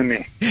for having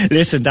me.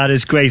 Listen, that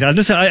is great. And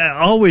listen, I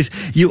always,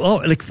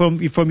 like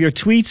from your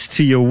tweets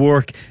to your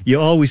work, you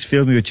always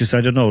fill me with just, I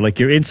don't know, like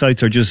your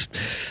insights are just,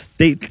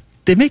 they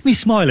make me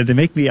smile and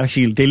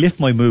they lift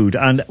my mood.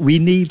 And we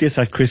need this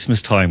at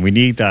Christmas time. We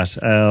need that.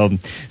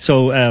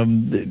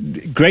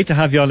 Great to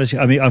have you on.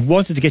 I mean, I've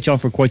wanted to get you on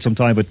for quite some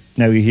time, but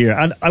now you're here.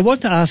 And I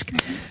want to ask,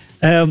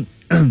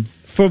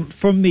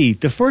 From me,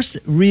 the first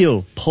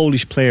real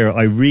Polish player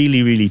I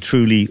really, really,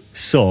 truly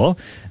saw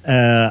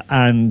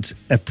and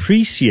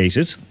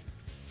appreciated,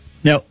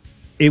 now,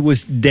 it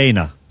was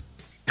Dana,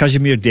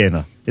 Kazimierz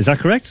Dana. Is that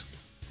correct?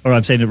 Or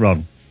I'm saying it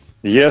wrong?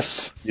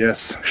 Yes,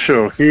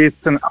 sure. He's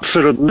an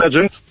absolute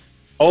legend,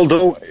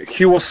 although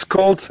he was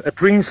called a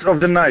Prince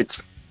of the Night.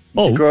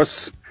 Oh.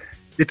 Because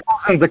it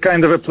wasn't the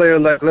kind of a player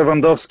like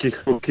Lewandowski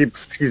who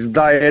keeps his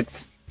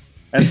diet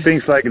and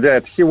things like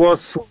that. He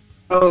was,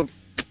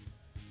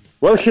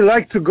 well, he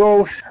liked to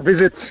go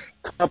visit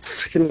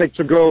clubs. He liked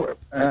to go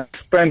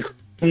spend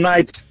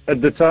night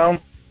at the town.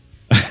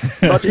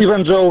 But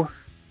even though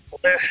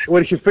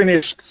when he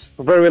finished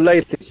very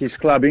late his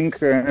clubbing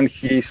and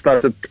he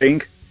started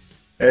playing,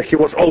 he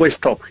was always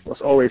top. He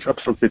was always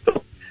absolutely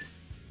top.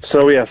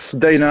 So yes,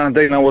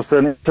 Dana was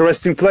an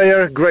interesting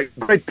player,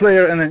 great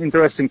player, and an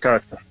interesting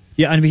character.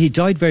 Yeah, and I mean, he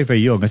died very, very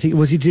young. I think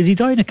did he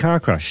die in a car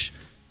crash?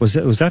 Was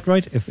that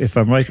right? If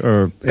I'm right,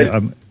 or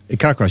a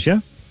car crash? Yeah.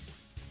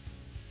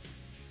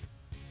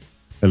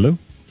 Hello?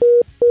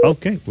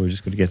 Okay, we're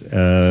just going to get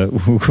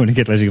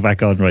Leszek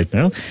back on right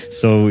now.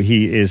 So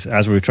he is,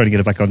 as we're trying to get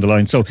it back on the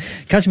line. So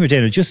Kazimierz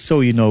Dana, just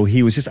so you know,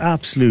 he was just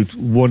absolute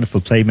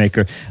wonderful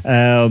playmaker.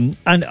 And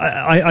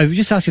I was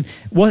just asking,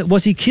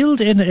 was he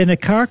killed in a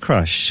car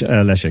crash,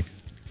 Leszek?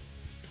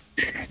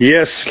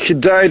 Yes, he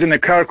died in a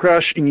car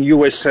crash in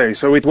USA.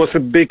 So it was a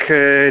big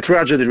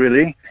tragedy,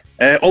 really.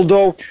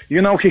 Although,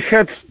 he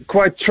had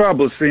quite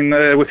troubles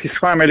with his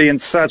family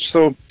and such.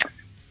 So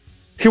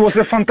he was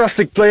a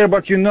fantastic player,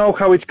 but you know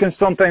how it can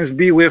sometimes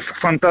be with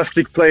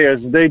fantastic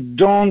players. They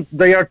are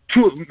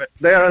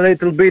a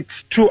little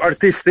bit too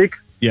artistic.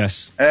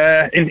 Yes.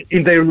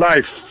 In their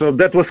life. So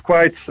that was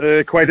quite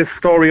a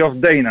story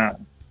of Dana.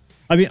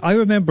 I mean, I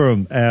remember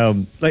him,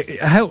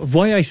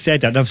 why I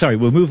said that, and I'm sorry,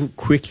 we'll move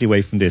quickly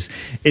away from this,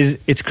 is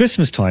it's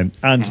Christmas time,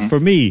 and for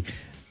me,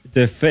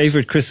 the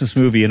favourite Christmas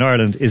movie in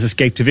Ireland is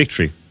Escape to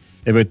Victory,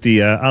 about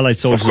the Allied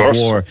soldiers of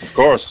war. Of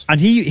course. And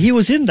he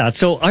was in that,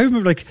 so I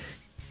remember,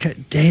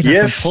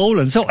 Dana from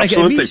Poland. So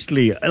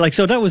absolutely. I immediately,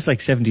 so that was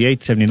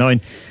 78,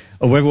 79,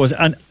 or whatever it was,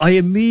 and I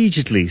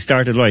immediately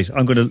started, right,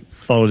 I'm going to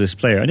follow this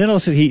player. And then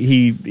also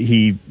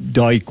he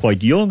died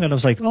quite young, and I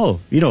was like,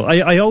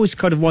 I always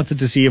kind of wanted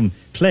to see him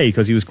play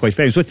because he was quite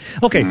famous. But,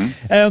 okay,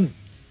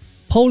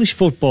 Polish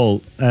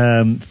football,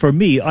 for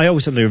me, I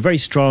always thought they were a very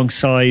strong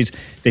side.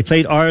 They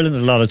played Ireland a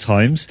lot of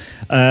times,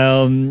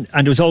 and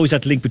there was always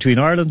that link between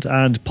Ireland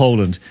and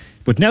Poland.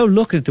 But now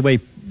looking at the way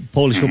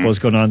Polish football has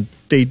gone on,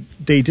 they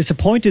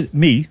disappointed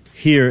me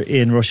here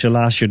in Russia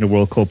last year in the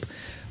World Cup.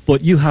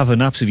 But you have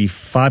an absolutely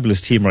fabulous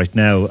team right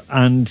now,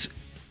 and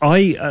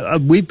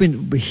we've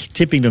been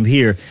tipping them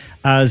here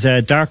as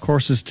dark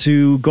horses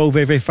to go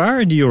very, very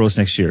far in the Euros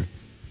next year.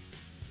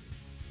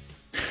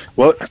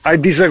 Well, I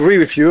disagree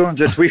with you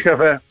that we have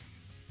a...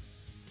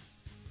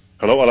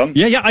 Hello, Alan?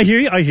 Yeah, I hear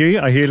you. I hear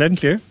you loud and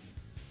clear.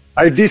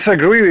 I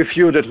disagree with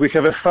you that we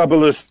have a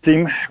fabulous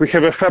team. We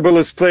have a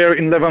fabulous player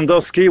in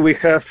Lewandowski. We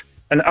have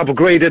an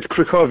upgraded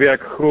Krychowiak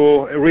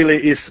who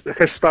really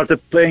has started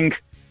playing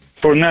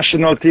for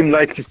national team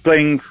like he's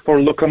playing for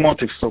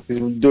Lokomotiv, so he's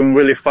doing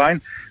really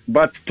fine.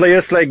 But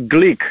players like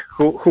Glik,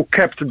 who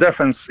kept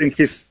defense in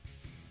his...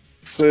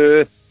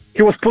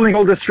 he was pulling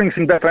all the strings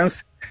in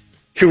defense.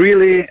 He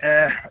really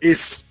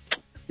is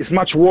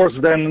much worse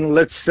than,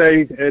 let's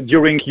say,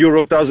 during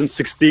Euro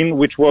 2016,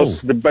 which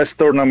was the best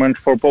tournament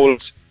for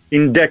Poland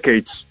in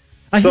decades.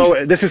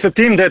 So this is a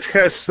team that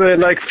has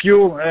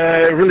few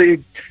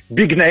really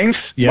big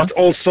names, but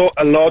also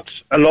a lot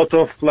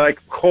of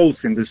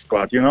holes in this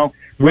squad.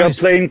 We are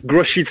playing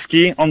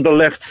Grosicki on the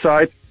left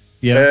side.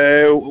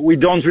 We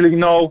don't really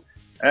know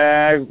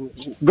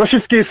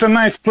Grosicki is a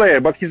nice player,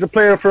 but he's a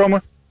player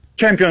from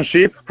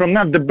Championship, from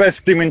not the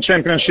best team in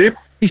Championship.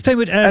 He's playing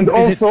with... and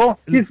also,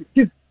 he's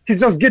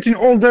just getting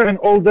older and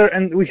older,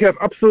 and we have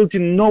absolutely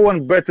no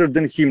one better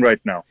than him right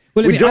now.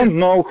 Well, we don't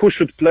know who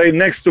should play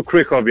next to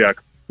Krychowiak.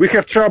 We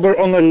have trouble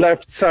on the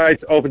left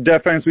side of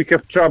defense. We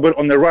have trouble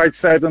on the right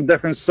side of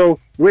defense. So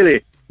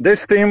really,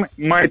 this team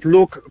might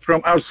look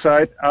from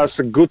outside as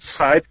a good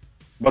side,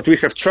 but we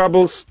have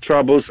troubles,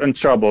 and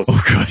troubles.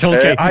 Oh, God,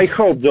 okay. I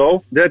hope,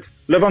 though, that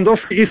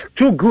Lewandowski is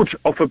too good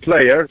of a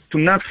player to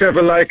not have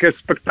a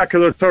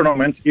spectacular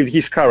tournament in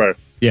his career.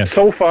 Yes.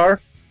 So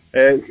far,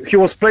 he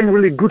was playing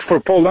really good for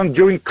Poland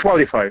during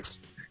qualifiers,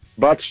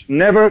 but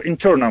never in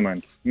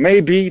tournaments.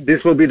 Maybe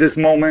this will be this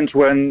moment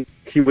when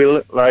he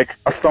will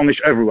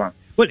astonish everyone.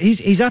 Well,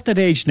 he's at that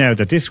age now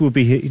that this could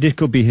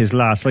be his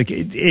last.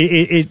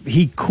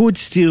 He could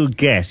still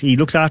get. He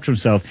looks after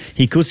himself.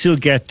 He could still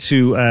get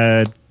to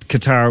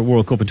Qatar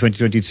World Cup in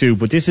 2022,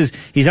 but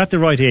he's at the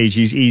right age.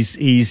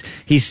 He's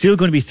still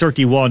going to be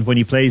 31 when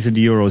he plays in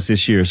the Euros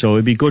this year, so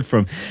it'd be good for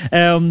him.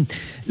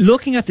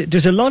 Looking at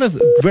there's a lot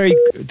of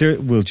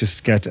we'll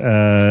just get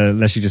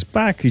Leszek just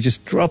back. He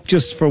just dropped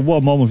just for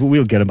one moment, but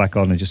we'll get him back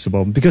on in just a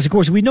moment, because of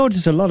course we know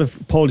there's a lot of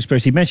Polish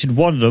players. He mentioned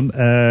one of them,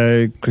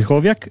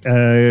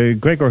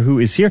 Krychowiak, Gregor, who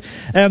is here.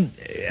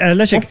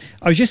 Leszek,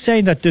 I was just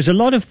saying that there's a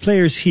lot of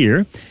players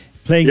here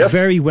playing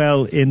very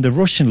well in the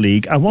Russian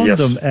league, and one of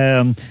them,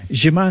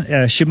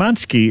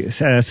 Szymanski,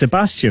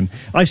 Sebastian,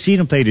 I've seen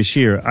him play this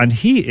year, and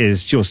he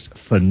is just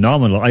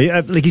phenomenal.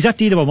 He's at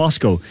Dynamo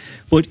Moscow,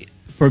 but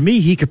for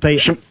me, he could play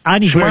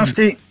anywhere.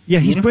 Szymanski,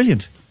 he's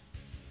brilliant.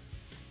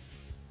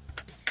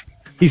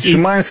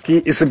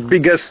 Szymanski is the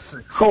biggest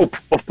hope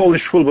of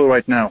Polish football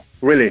right now,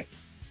 really.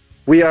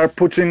 We are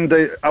putting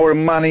our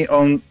money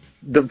on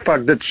the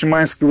fact that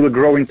Szymanski will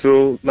grow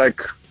into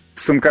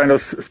some kind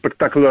of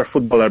spectacular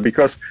footballer,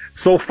 because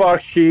so far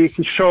he's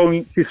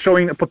showing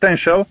a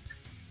potential,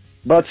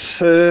 but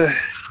we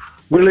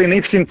really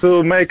need him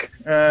to make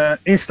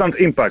instant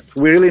impact.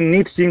 We really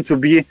need him to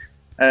be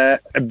a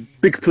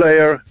big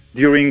player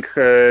during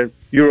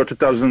Euro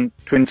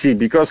 2020,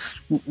 because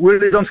we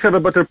really don't have a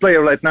better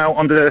player right now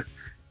on the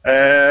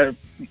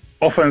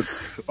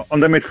offense, on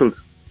the midfield.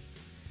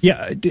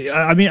 Yeah,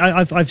 I mean,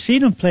 I've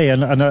seen him play,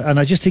 and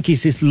I just think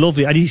he's this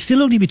lovely, and he's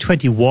still only be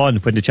 21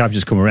 when the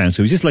Champions come around,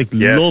 so he's just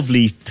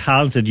lovely,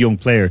 talented young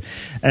player.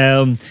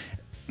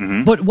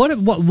 But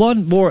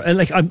one more,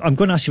 I'm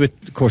going to ask you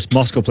about, of course,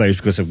 Moscow players,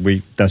 because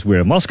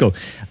we're in Moscow,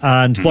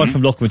 and one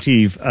from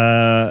Lokomotiv,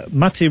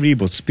 Maciej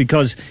Rebuc,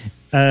 because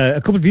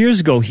a couple of years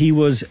ago he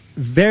was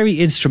very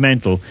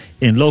instrumental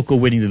in Loko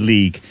winning the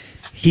league.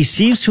 He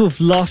seems to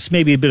have lost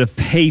maybe a bit of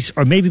pace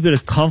or maybe a bit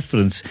of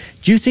confidence.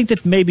 Do you think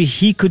that maybe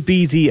he could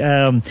be the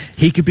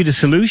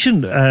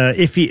solution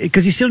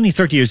because he's still only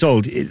 30 years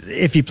old,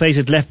 if he plays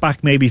at left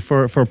back maybe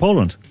for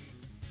Poland?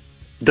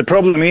 The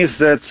problem is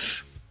that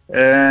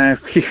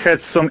he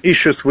had some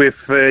issues with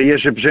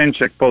Jerzy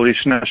Brzęczek,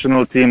 Polish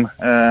national team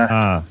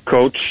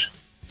coach.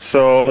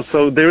 So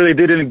they really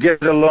didn't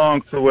get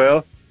along too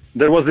well.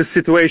 There was this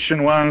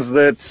situation once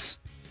that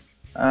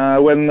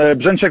when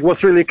Brzęczek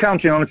was really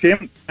counting on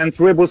him, and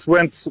Rebuc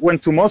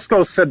went to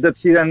Moscow, said that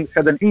he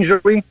had an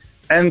injury,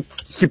 and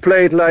he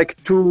played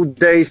 2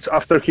 days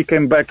after he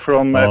came back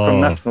from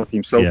national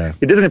team. So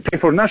he didn't play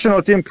for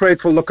national team,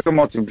 played for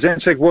Lokomotiv.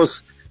 Brzęczek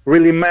was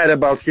really mad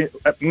about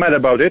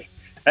it,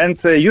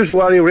 and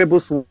usually Rebuc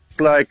was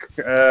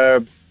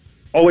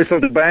always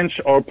on the bench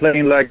or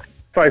playing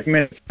 5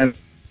 minutes, and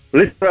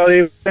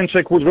literally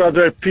Brzęczek would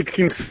rather pick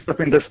himself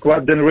in the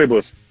squad than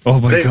Rebuc.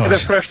 Oh my They gosh! had a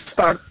fresh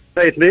start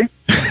lately.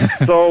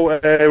 So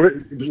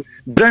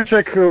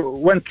Brzęczek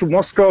went to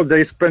Moscow.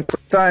 They spent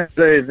some time.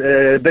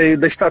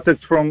 They started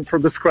from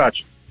the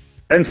scratch,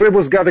 and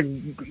Rebuc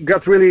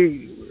got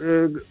really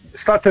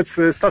started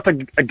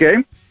a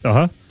game.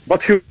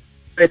 But he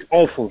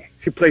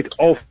played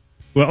awful.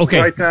 Well, okay.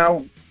 Right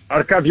now,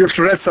 Arkadiusz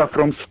Reca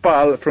from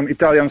Spal, from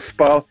Italian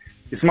Spal,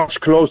 is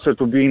much closer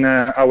to being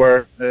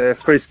our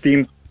first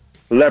team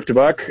left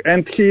back,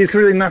 and he is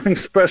really nothing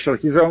special.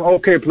 He's an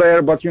okay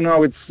player, but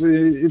it's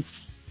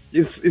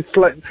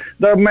like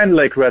there are men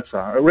like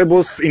Reca.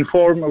 Rebuc in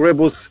form,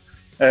 Rebuc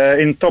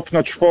in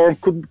top-notch form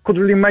could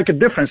really make a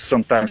difference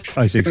sometimes.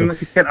 I think so.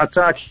 He can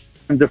attack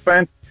and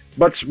defend,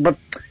 but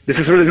this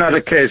is really not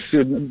the case.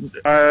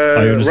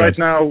 Right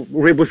now,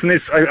 Rebuc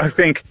needs, I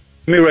think,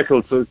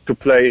 miracle to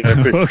play.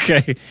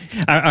 Okay,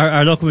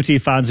 our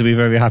Lokomotiv fans will be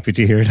very happy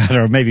to hear that,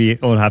 or maybe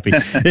unhappy.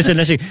 Listen,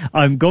 Leszek,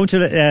 I'm going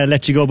to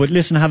let you go, but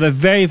listen, have a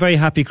very, very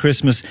happy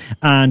Christmas,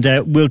 and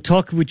we'll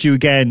talk with you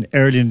again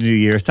early in the new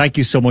year. Thank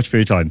you so much for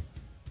your time.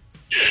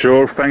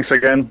 Sure, thanks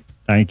again.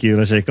 Thank you,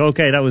 Leszek.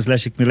 Okay, that was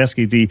Leszek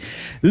Milewski, the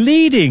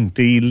leading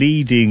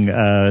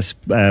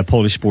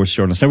Polish sports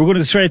journalist. Now we're going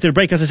to go straight to the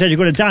break. As I said, you're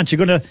going to dance, you're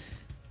going to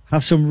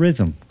have some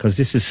rhythm, because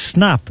this is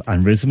Snap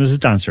and Rhythm is a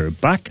Dancer.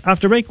 Back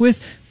after break with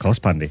Cos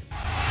Pandy.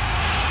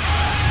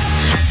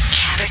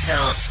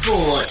 Capital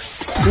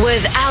Sports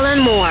with Alan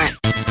Moore.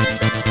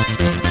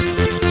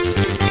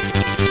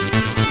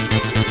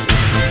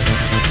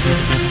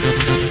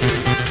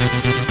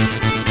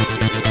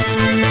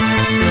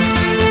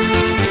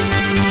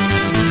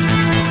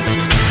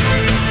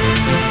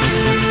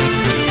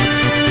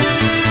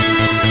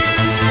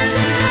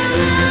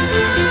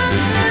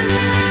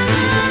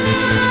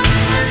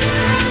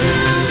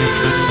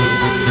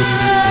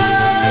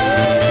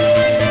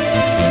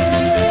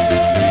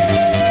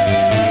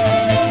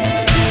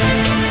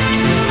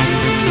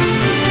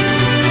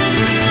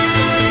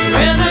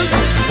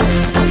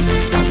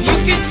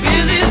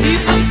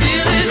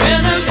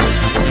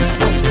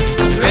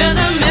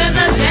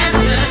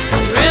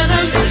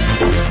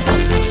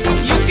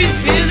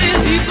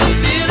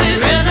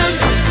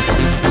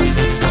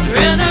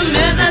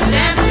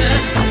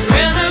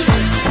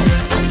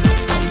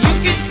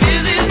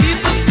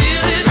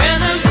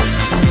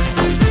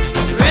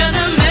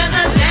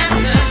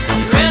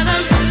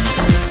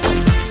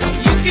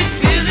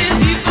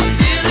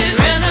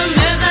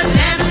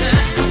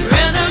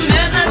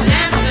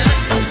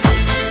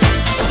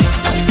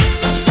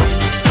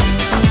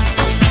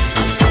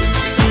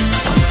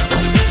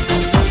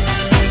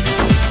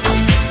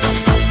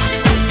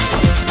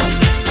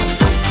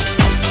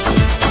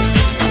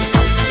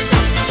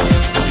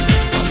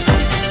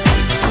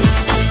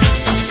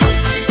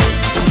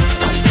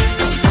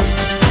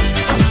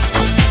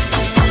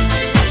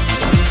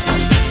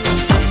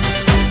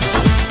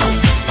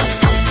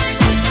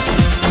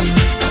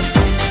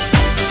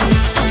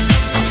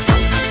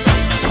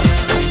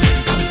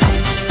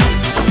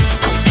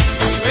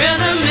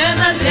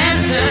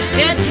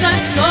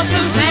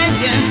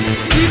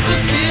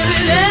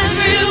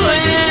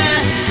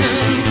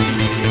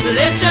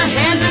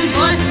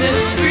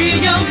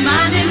 your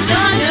mind and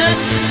join us.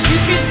 You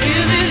can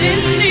feel it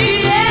in the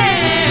air.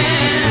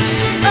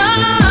 Oh.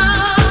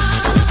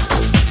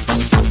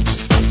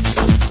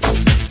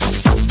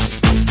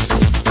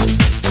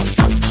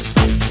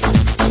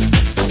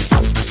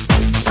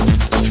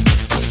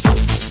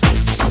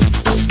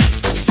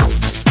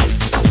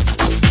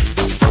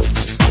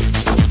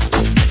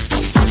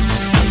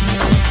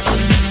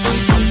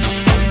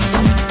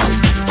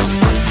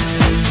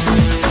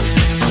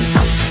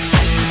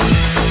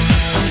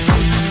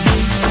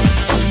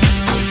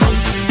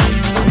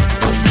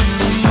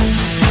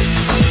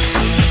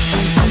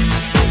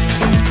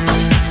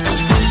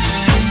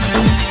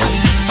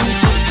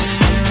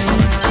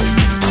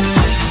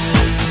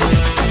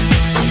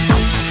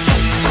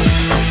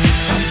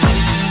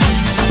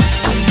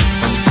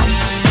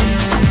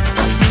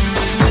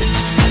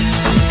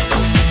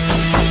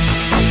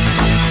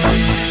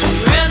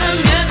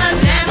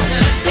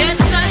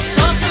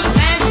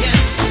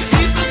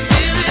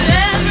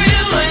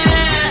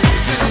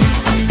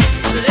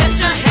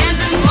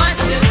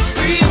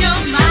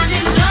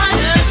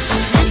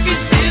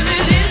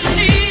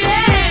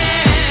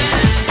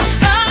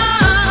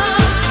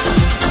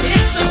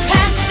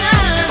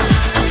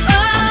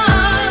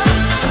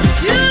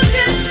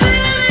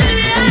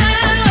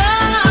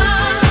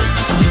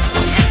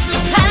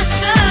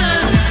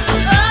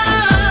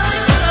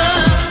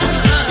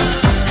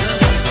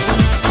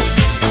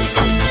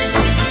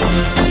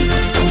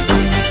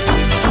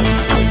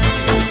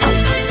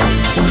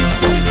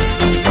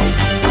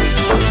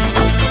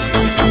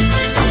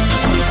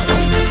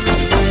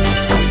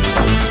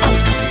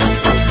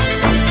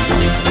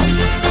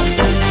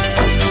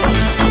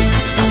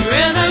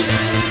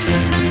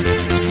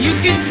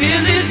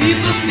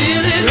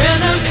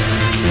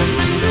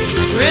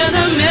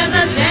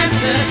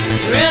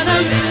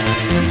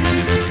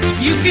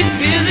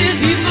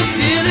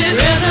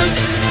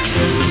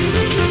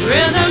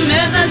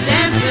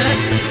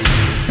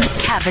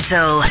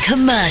 Capital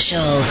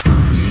Commercial.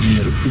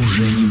 Мир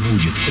уже не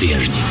будет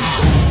прежним.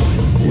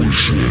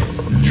 Больше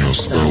не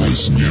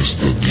осталось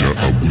места для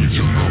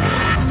обыденного.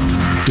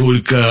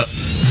 Только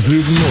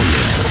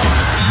взрывное,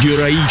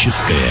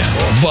 героическое,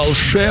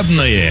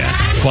 волшебное,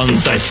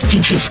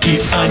 фантастически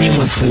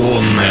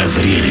анимационное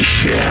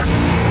зрелище.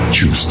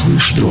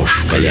 Чувствуешь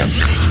дрожь в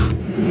коленках?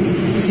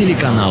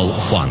 Телеканал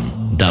Фан.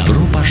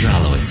 Добро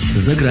пожаловать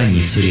за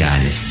границу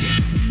реальности.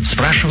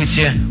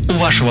 Спрашивайте у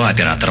вашего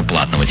оператора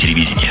платного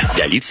телевидения.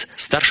 Для лиц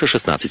старше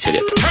 16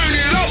 лет. The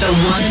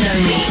one and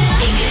only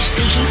English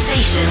speaking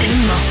station in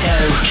Moscow.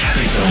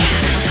 Capital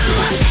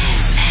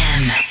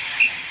FM.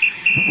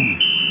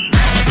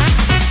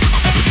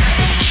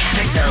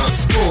 Capital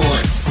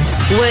Sports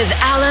with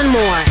Alan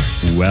Moore.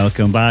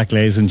 Welcome back,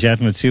 ladies and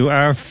gentlemen, to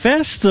our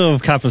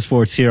festive Capital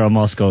Sports here on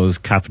Moscow's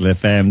Capital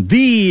FM,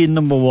 the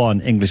number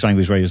one English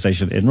language radio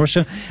station in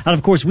Russia. And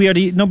of course, we are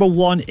the number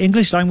one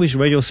English language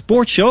radio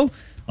sports show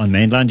on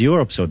mainland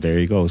Europe. So there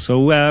you go. So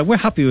we're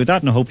happy with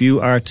that, and I hope you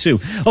are too.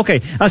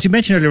 Okay, as you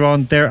mentioned earlier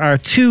on, there are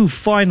two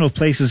final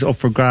places up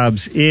for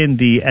grabs in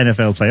the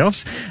NFL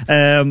playoffs.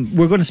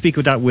 We're going to speak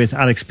with that with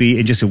Alex B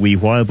in just a wee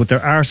while, but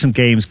there are some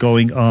games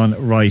going on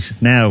right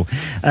now.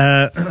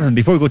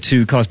 Before we go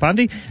to Cos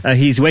Pandy,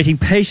 he's waiting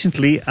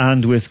patiently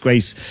and with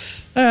great...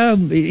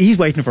 he's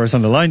waiting for us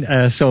on the line.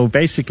 So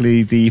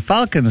basically, the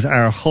Falcons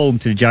are home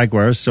to the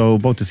Jaguars, so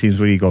both the teams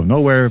really go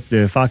nowhere.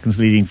 The Falcons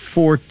leading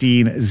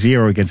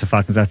 14-0 against the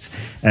Falcons. That's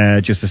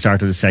just the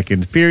start of the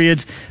second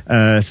period.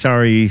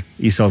 Sorry,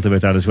 Isolt,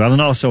 about that as well.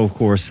 And also, of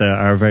course,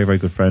 our very, very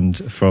good friend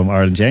from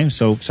Ireland, James.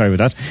 So sorry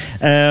about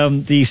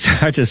that. The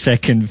start of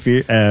second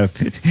quarter,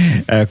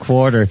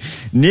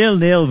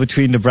 0-0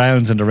 between the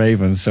Browns and the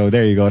Ravens. So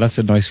there you go. That's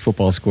a nice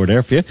football score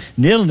there for you.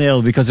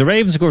 0-0, because the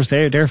Ravens, of course,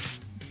 they're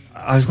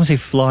I was going to say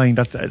flying.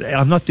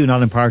 I'm not doing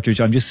Alan Partridge.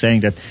 I'm just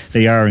saying that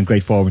they are in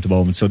great form at the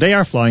moment. So they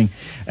are flying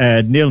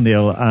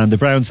 0-0, and the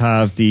Browns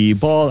have the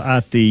ball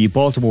at the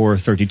Baltimore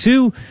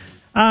 32,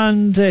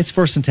 and it's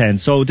 1st and 10.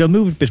 So they'll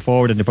move a bit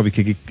forward and they'll probably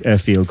kick a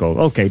field goal.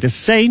 Okay, the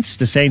Saints,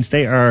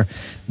 they are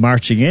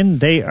marching in.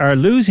 They are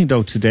losing,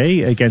 though,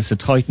 today against the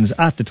Titans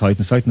at the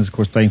Titans. Titans, of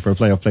course, playing for a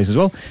playoff place as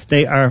well.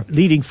 They are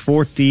leading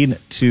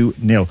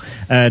 14-0.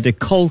 The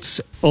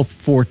Colts up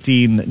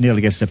 14-0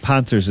 against the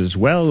Panthers as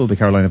well, the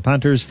Carolina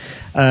Panthers.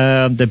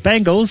 The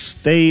Bengals,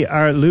 they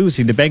are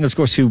losing. The Bengals, of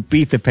course, who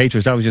beat the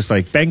Patriots. That was just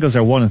like, Bengals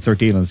are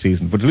 1-13 on the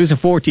season, but they're losing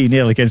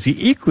 14-0 against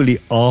the equally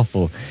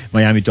awful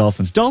Miami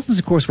Dolphins. Dolphins,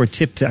 of course, were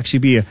tipped to actually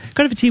be a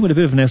kind of a team with a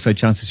bit of an outside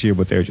chance this year,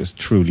 but they're just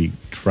truly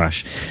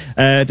trash.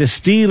 The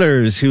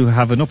Steelers, who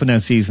have an up and down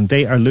season,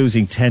 they are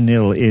losing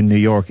 10-0 in New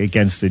York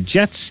against the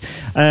Jets.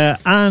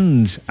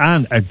 And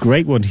a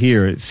great one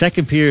here,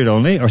 second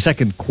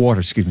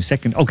quarter,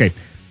 okay.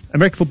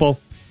 American football,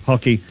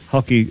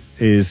 Hockey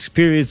is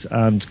periods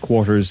and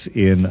quarters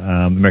in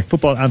American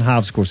football, and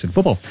halves, of course, in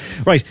football.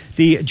 Right,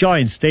 the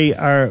Giants, they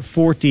are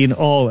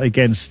 14-all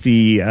against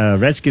the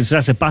Redskins. So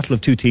that's a battle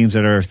of two teams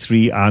that are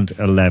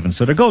 3-11.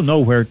 So they're going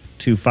nowhere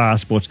too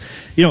fast, but,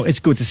 it's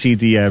good to see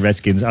the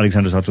Redskins,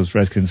 Alexander Sotto's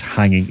Redskins,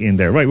 hanging in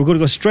there. Right, we're going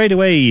to go straight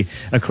away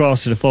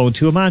across to the phone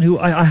to a man who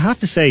I have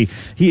to say,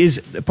 he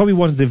is probably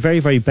one of the very,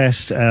 very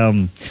best...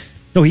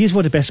 No, he is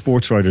one of the best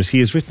sports writers. He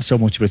has written so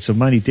much about so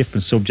many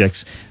different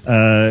subjects.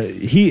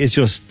 He is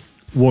just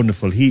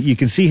wonderful. You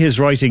can see his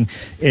writing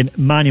in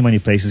many, many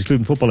places,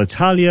 including Football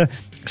Italia,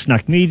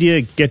 Snack Media,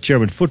 Get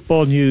German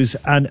Football News,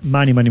 and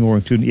many, many more,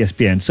 including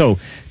ESPN. So,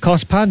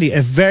 Cos Pandy,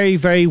 a very,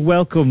 very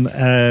welcome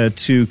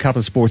to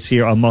Capital Sports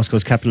here on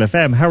Moscow's Capital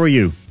FM. How are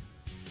you?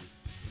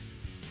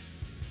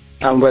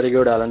 I'm very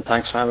good, Alan.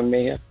 Thanks for having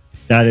me here.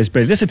 That is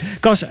brilliant. Listen,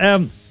 Cos,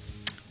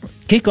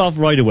 kick off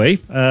right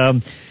away.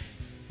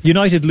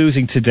 United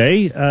losing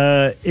today,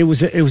 it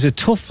was a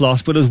tough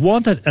loss, but it was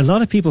one that a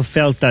lot of people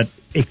felt that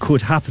it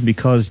could happen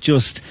because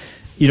just,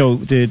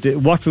 the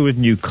Watford with a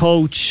new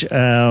coach,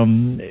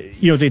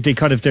 they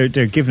kind of, they're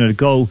giving it a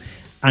go.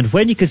 And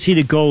when you can see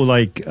the goal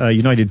like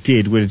United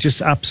did with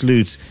just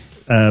absolute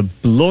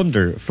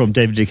blunder from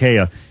David De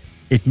Gea,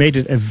 it made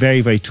it a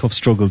very, very tough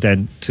struggle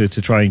then to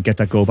try and get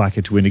that goal back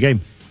and to win the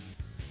game.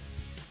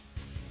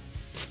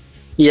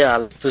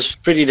 Yeah, it was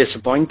pretty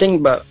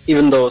disappointing, but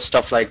even though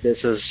stuff like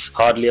this is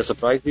hardly a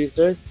surprise these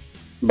days,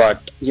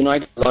 but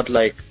United got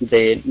like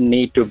they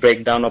need to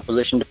break down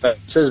opposition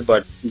defenses,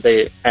 but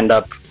they end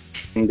up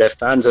getting their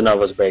fans a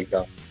nervous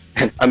breakdown.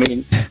 I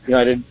mean,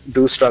 United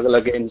do struggle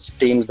against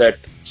teams that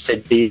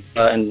sit deep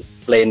and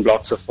play in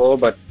blocks of four,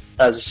 but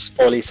as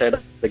Oli said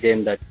at the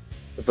game, that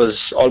it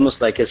was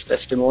almost like his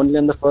testimonial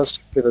in the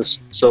first. It was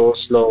so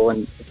slow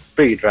and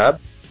pretty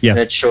drab, and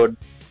it showed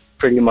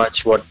pretty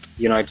much what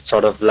United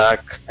sort of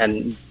lack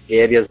and the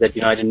areas that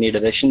United need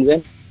additions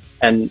in.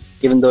 And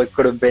even though it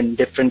could have been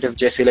different if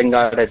Jesse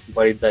Lingard had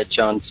buried that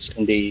chance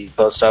in the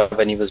first half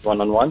when he was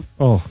one-on-one,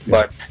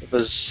 but it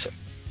was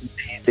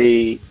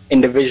the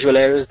individual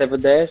errors that were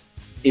there,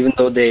 even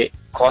though they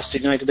cost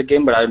United the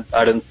game, but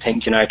I don't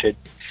think United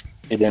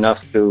did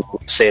enough to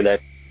say that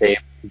they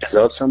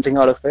deserve something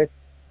out of it,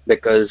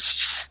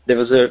 because there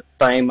was a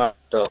time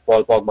after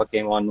Paul Pogba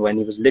came on when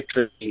he was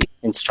literally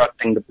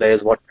instructing the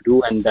players what to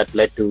do, and that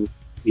led to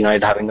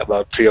United having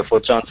about 3 or 4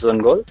 chances on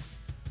goal.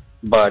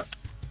 But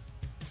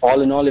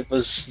all in all, it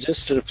was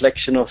just a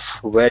reflection of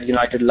where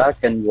United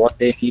lack and what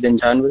they need in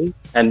January.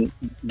 And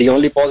the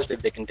only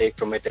positive they can take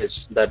from it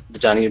is that the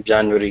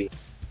January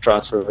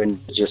transfer window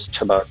is just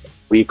about a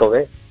week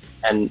away.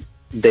 And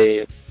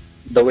the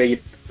way you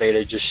played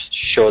it just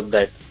showed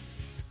that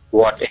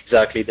what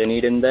exactly they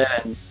need in there.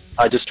 And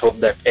I just hope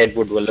that Ed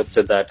Woodward looks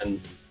at that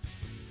and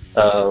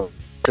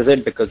does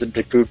it, because the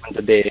recruitment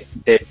that they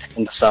did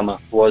in the summer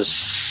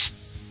was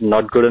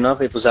not good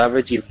enough. It was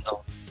average, even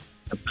though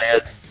the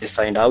players they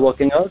signed are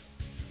working out.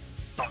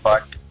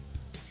 But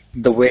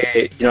the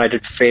way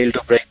United failed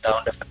to break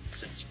down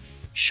defenses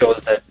shows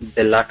that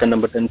they lack a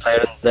number 10 player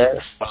in there,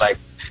 like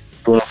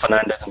Bruno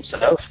Fernandes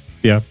himself.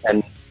 Yeah.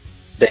 And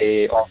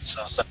they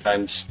also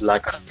sometimes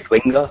lack a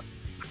winger,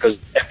 because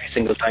every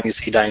single time you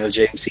see Daniel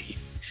James, he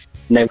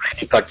never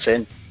really cuts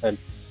in. And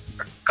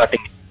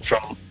cutting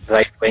from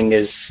right wing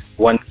is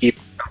one key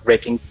of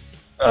breaking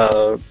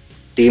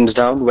teams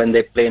down when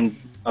they play in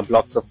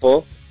blocks of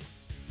 4.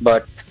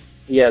 But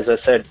yeah, as I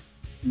said,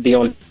 the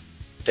only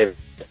the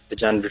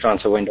January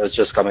transfer window is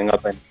just coming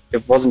up, and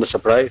it wasn't a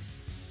surprise.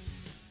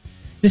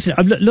 Listen,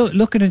 I'm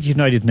looking at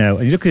United now,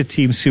 and you look at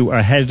teams who are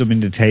ahead of them in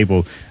the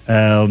table.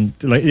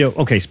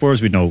 Okay,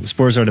 Spurs, we know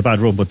Spurs are in a bad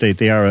run, but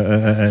they are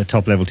a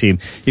top level team.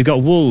 You've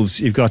got Wolves,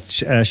 you've got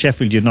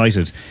Sheffield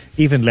United,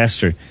 even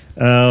Leicester.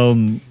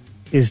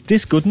 Is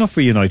this good enough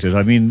for United?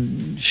 I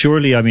mean,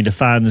 surely, the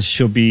fans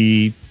should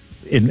be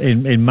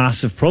in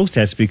massive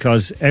protest,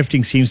 because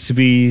everything seems to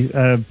be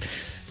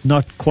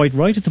not quite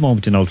right at the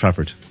moment in Old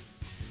Trafford.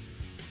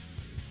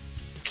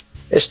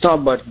 It's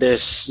not, but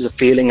there's a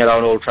feeling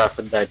around Old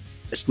Trafford that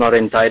it's not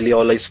entirely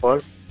Ole's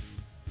fault,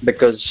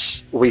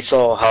 because we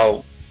saw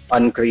how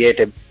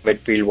uncreative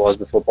midfield was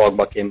before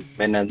Pogba came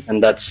in,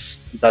 and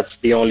that's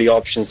the only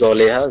options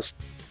Ole has.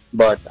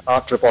 But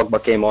after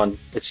Pogba came on,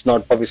 it's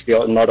not obviously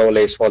not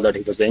Ole's fault that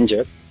he was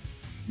injured,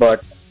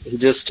 but he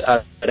just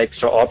had that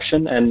extra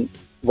option. And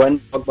when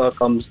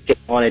Pogba came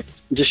on, it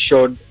just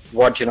showed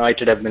what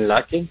United have been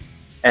lacking.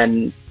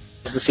 And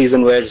as the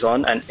season wears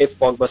on, and if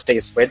Pogba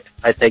stays fit,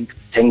 I think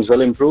things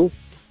will improve.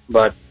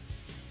 But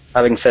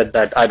having said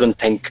that, I don't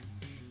think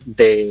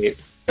they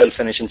will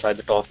finish inside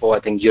the top 4. I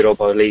think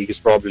Europa League is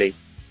probably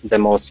the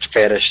most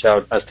fairest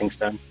out as things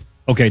stand.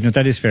 Okay, no,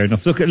 that is fair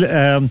enough. Look,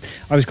 I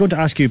was going to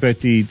ask you about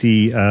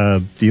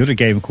the other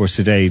game, of course,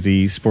 today,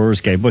 the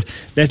Spurs game. But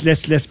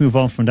let's move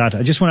on from that.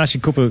 I just want to ask you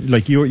a couple,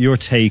 like your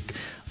take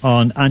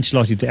on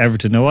Ancelotti to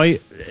Everton. Now,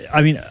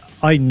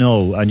 I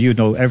know, and you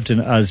know, Everton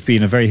as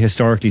being a very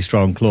historically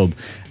strong club.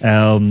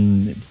 But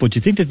do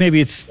you think that maybe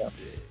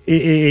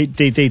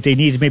they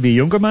need maybe a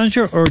younger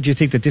manager, or do you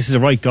think that this is the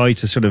right guy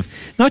to sort of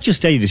not just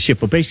steady the ship,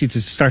 but basically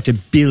to start to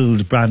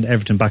build brand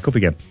Everton back up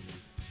again?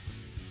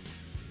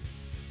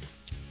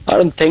 I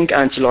don't think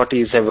Ancelotti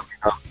is ever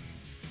a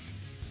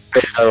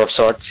builder of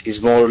sorts.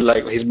 He's more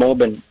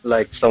been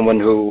like someone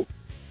who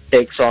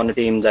takes on a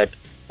team that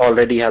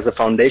already has a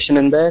foundation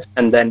in there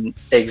and then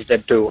takes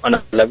them to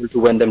another level to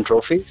win them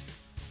trophies.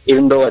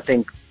 Even though I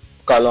think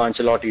Carlo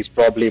Ancelotti is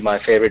probably my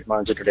favorite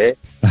manager today,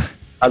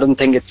 I don't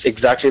think it's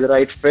exactly the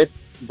right fit,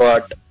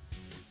 but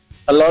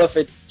a lot of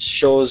it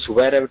shows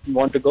where Everton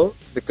want to go,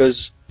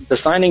 because the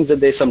signings that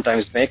they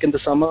sometimes make in the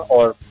summer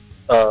or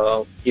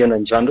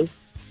in general,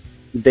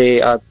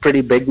 they are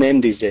pretty big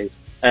name these days.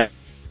 And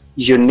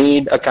you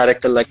need a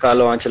character like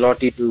Carlo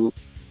Ancelotti to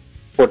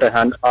put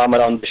arm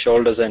around the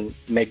shoulders and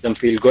make them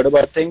feel good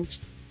about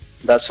things.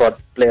 That's what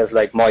players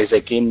like Moise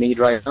Kean need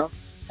right now.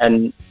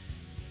 And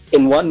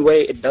in one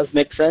way, it does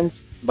make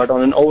sense, but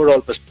on an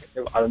overall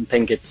perspective, I don't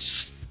think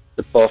it's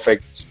the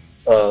perfect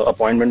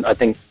appointment. I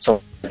think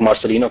someone like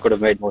Marcelino could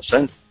have made more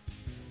sense.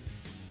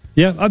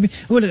 Yeah, I mean,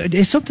 well,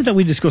 it's something that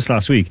we discussed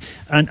last week,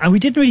 and we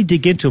didn't really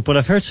dig into it, but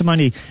I've heard so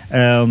many,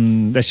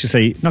 let's just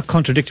say, not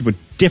contradictory, but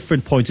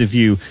different points of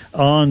view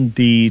on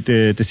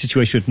the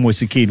situation with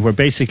Moise Kean, where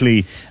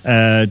basically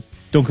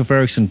Duncan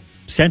Ferguson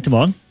sent him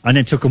on and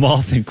then took him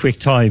off in quick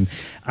time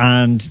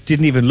and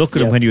didn't even look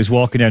at him when he was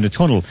walking down the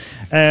tunnel.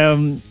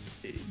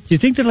 Do you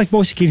think that, like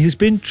Moise Kean, who's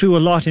been through a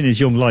lot in his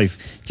young life,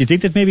 do you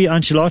think that maybe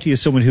Ancelotti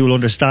is someone who will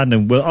understand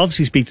him, will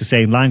obviously speak the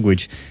same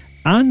language,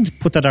 and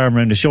put that arm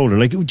around the shoulder?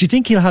 Like, do you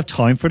think he'll have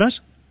time for that?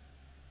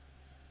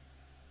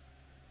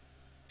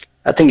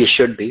 I think he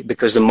should be,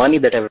 because the money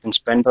that Everton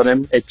spent on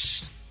him,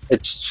 it's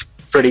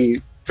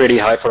pretty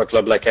high for a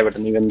club like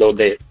Everton, even though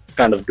they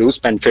kind of do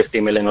spend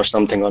 50 million or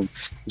something on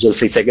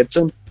Gylfi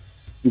Sigurdsson.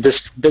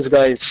 This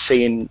guy is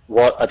seen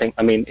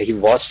he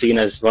was seen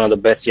as one of the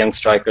best young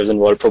strikers in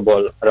world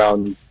football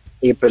around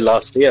April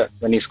last year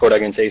when he scored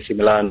against AC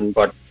Milan and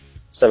got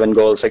 7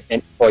 goals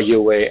for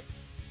Juve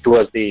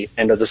towards the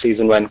end of the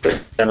season when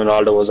Cristiano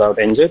Ronaldo was out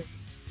injured.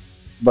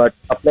 But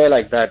a player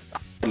like that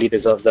really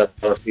deserves that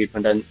sort of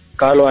treatment. And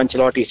Carlo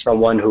Ancelotti is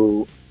someone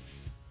who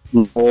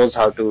knows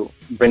how to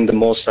bring the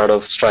most out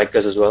of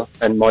strikers as well.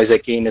 And Moise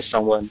Kean is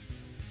someone,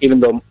 even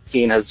though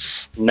Kean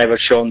has never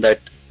shown that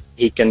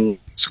he can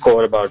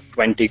score about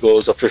 20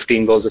 goals or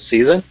 15 goals a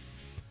season,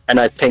 and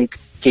I think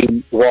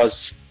Kean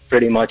was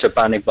pretty much a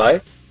panic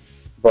buy,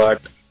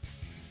 but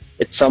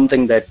it's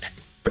something that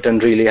Everton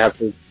really have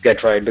to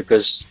get right,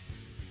 because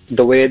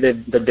the way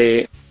that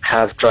they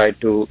have tried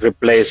to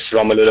replace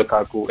Romelu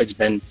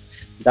Lukaku,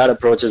 that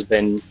approach has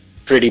been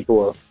pretty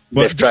poor.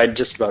 Well, they've tried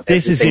just about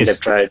everything they've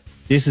tried.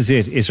 This is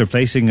it. It's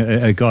replacing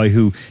a guy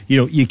who,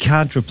 you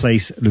can't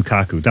replace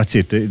Lukaku. That's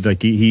it.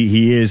 Like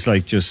he is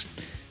like just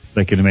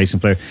like an amazing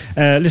player.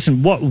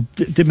 Listen, what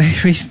the main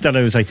reason that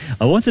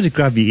I wanted to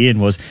grab you in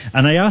was,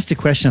 and I asked a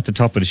question at the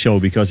top of the show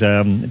because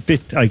a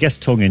bit, I guess,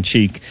 tongue in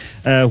cheek.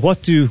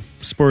 What do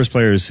Spurs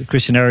players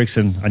Christian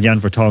Eriksen and Jan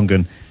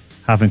Vertonghen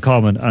have in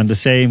common? And the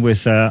same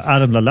with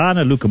Adam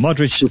Lallana, Luka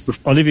Modric,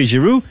 Olivier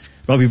Giroud.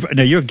 Robbie,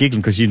 now you're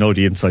giggling because you know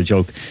the inside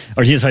joke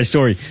or the inside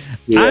story.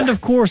 Yeah. And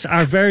of course,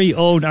 our very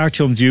own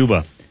Artyom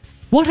Dzyuba.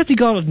 What have they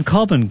got in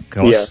common,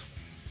 Cos? Yeah.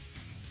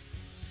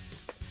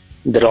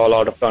 They're all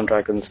out of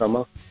contract in the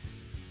summer.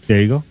 There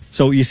you go.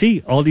 So you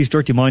see, all these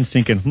dirty minds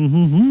thinking,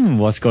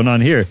 what's going on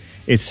here?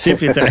 It's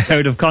simply that they're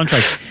out of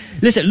contract.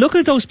 Listen, look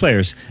at those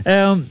players.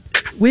 I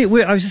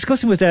was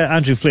discussing with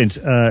Andrew Flint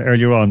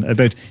earlier on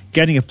about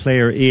getting a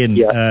player in,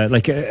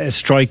 like a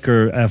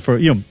striker for,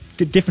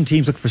 different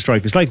teams looking for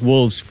strikers, like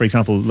Wolves, for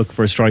example, looking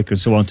for a striker and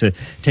so on to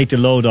take the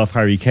load off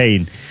Harry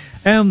Kane.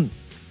 Artyom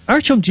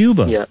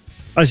Dzyuba,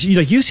 as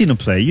you've seen him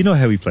play, you know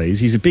how he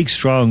plays. He's a big,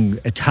 strong,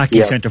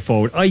 attacking centre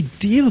forward,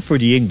 ideal for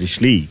the English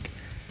league.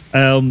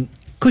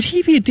 Could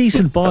he be a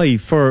decent buy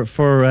for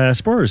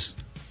Spurs?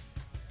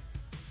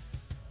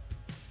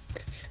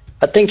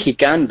 I think he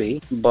can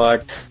be,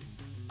 but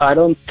I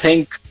don't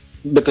think,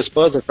 because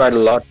Spurs have tried a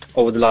lot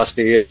over the last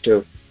few years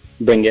to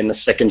bring in a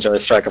second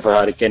choice striker for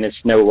Harry Kane.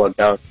 It's never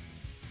worked out.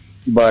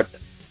 But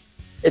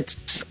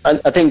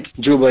I think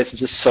Dzyuba is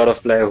just sort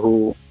of player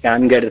who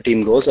can get the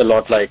team goals, a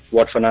lot like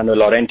what Fernando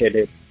Llorente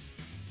did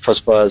for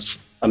Spurs.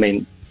 I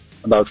mean,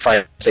 about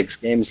 5-6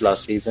 games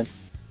last season.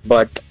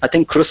 But I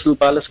think Crystal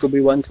Palace could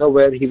be one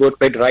where he would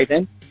fit right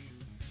in.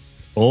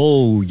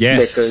 Oh,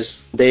 yes.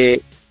 Because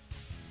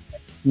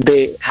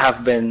they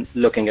have been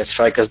looking at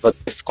strikers, but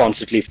they've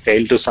constantly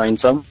failed to sign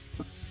some.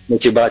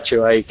 Michy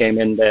Batshuayi came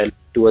in there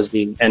towards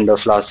the end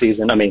of last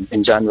season,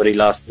 in January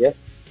last year.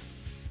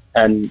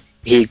 And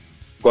he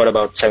got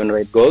about 7 or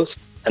 8 goals,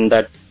 and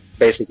that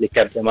basically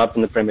kept them up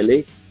in the Premier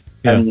League.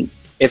 Yeah. And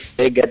if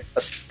they get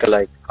a striker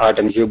like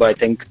Artyom Dzyuba, I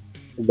think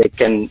they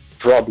can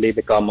probably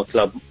become a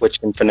club which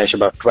can finish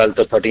about 12th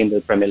or 13th in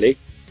the Premier League.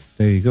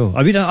 There you go.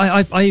 I mean,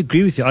 I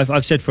agree with you.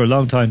 I've said for a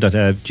long time that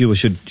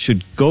Dzyuba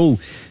should go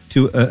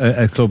to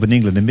a club in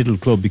England, a middle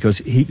club, because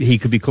he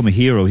could become a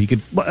hero. He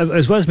could,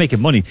 as well as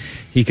making money,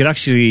 he could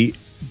actually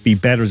be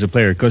better as a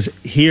player, because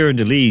here in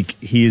the league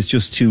he is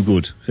just too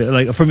good.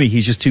 Like, for me,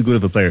 he's just too good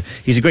of a player.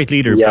 He's a great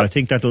leader, but I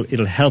think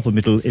it'll help him.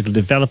 It'll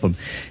develop him.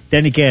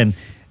 Then again,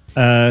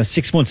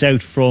 6 months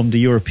out from the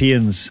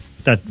Europeans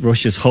that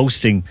Russia's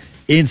hosting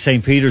in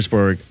St.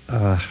 Petersburg,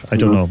 I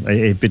don't know,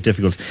 a bit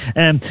difficult.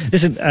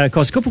 Listen,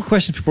 Cos, a couple of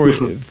questions for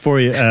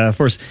you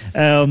first.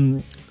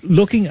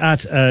 Looking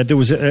at, there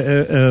was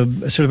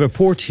a sort of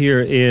report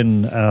here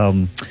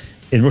in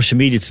Russian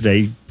media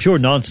today, pure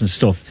nonsense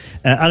stuff.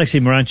 Alexei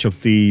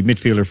Miranchuk, the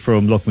midfielder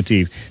from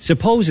Lokomotiv,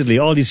 supposedly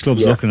all these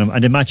clubs looking at him,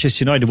 and then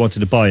Manchester United wanted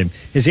to buy him.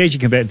 His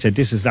agent came out and said,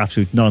 this is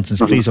absolute nonsense,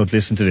 please don't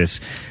listen to this.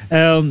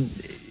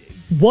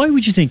 Why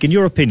would you think, in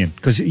your opinion,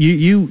 because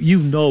you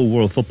know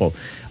world football,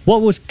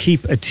 what would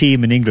keep a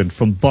team in England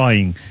from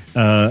buying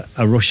a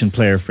Russian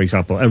player, for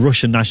example, a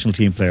Russian national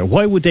team player?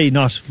 Why would they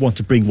not want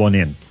to bring one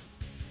in?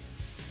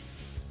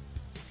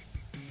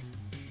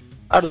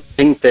 I don't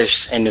think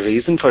there's any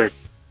reason for it,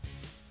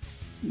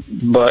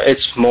 but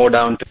it's more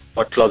down to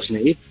what clubs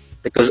need.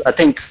 Because I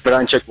think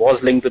Miranchuk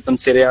was linked with some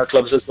Serie A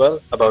clubs as well,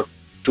 about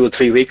 2 or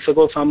 3 weeks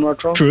ago, if I'm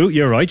not wrong. True,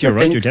 you're right,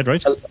 you're dead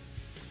right.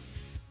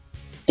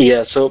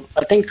 Yeah, so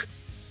I think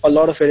a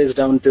lot of it is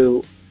down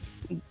to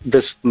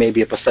this,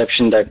 maybe a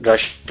perception that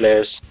Russian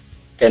players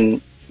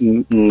can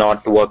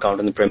not work out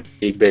in the Premier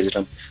League based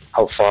on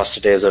how fast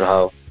it is or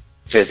how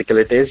physical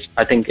it is.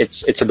 I think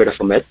it's a bit of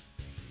a myth,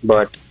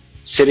 but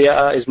Serie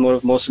A is more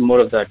of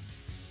that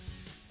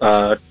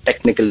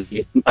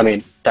tactically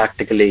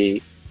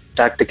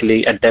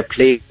adept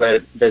league,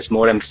 where there's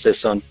more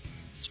emphasis on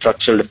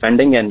structural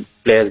defending and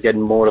players get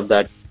more of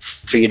that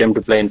freedom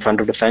to play in front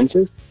of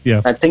defenses.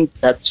 Yeah, I think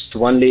that's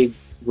one league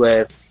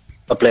where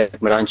a player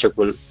like Miranchuk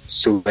will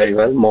suit very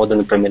well, more than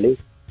the Premier League.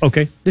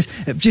 Okay,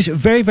 just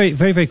very, very,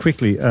 very, very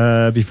quickly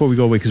before we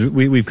go away, because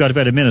we've got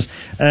about a minute.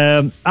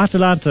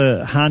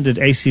 Atalanta handed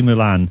AC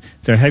Milan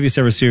their heaviest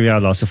ever Serie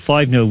A loss, a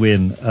 5-0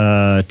 win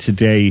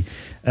today.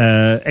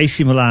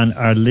 AC Milan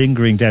are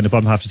lingering down the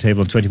bottom half of the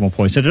table on 21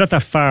 points. So they're not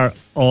that far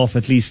off,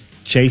 at least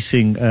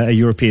chasing a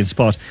European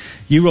spot.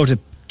 You wrote a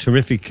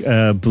terrific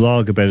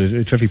blog about it,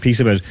 a terrific piece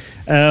about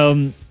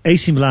it.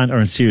 AC Milan are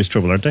in serious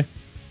trouble, aren't they?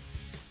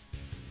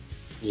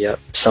 Yeah,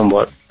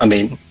 somewhat. I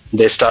mean,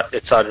 it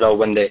started out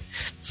when they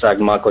sacked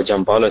Marco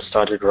Giampaolo. It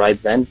started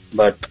right then,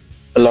 but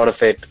a lot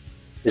of it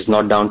is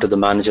not down to the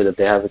manager that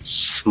they have.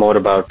 It's more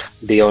about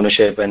the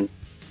ownership and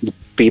the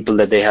people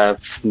that they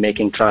have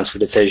making transfer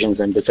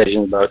decisions and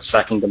decisions about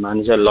sacking the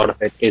manager. A lot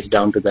of it is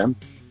down to them.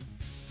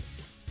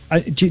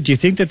 Do you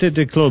think that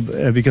the club,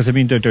 because I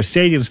mean their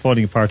stadium's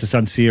falling apart, the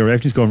San Siro,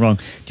 everything's going wrong,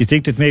 do you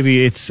think that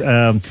maybe it's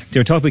they're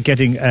talking about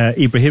getting Zlatan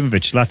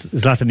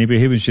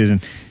Ibrahimovic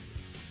in?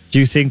 Do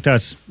you think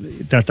that's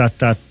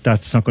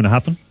not going to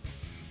happen?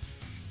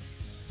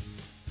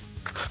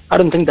 I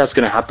don't think that's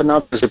going to happen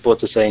now, because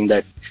reports are saying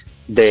that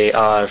they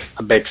are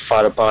a bit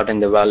far apart in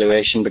the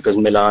valuation, because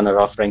Milan are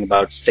offering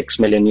about 6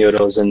 million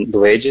euros in the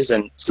wages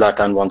and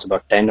Zlatan wants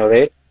about 10 or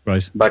 8.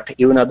 Right. But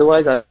even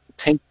otherwise, I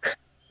think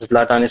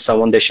Zlatan is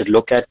someone they should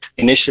look at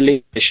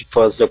initially. They should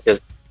first look at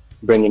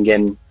bringing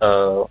in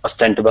a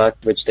centre-back,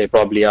 which they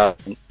probably are,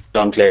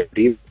 Jean-Claire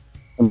Rive,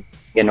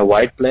 in a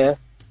wide player,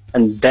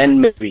 and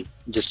then maybe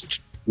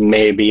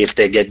if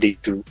they get these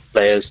two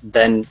players,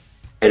 then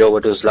head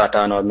over to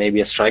Zlatan or maybe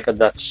a striker.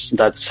 That's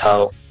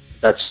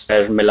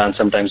where Milan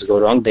sometimes go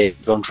wrong. They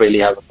don't really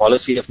have a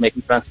policy of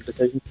making transfer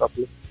decisions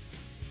properly.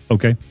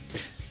 Okay.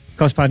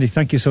 Cos Pandy,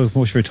 thank you so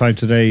much for your time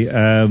today.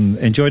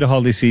 Enjoy the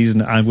holiday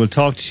season, and we'll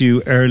talk to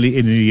you early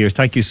in the new year.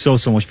 Thank you so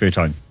much for your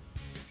time.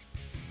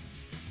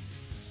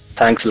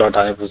 Thanks a lot.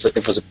 It was a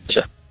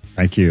pleasure.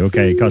 Thank you.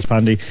 Okay, Cos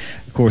Pandy,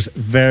 of course,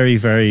 very,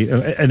 very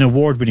an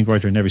award-winning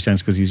writer in every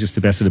sense, because he's just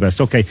the best of the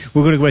best. Okay,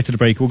 we're going to go away to the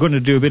break. We're going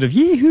to do a bit of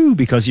yee-hoo,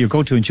 because you're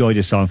going to enjoy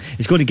this song.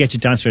 It's going to get you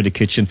dancing around the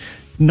kitchen.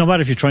 No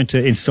matter if you're trying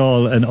to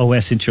install an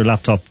OS into your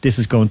laptop, this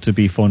is going to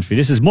be fun for you.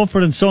 This is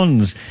Mumford &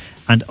 Sons,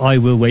 and I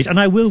Will Wait. And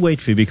I will wait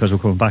for you, because we're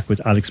coming back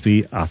with Alex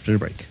B after the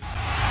break.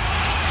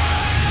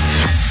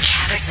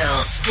 Capital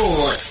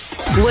Sports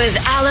with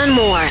Alan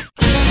Moore.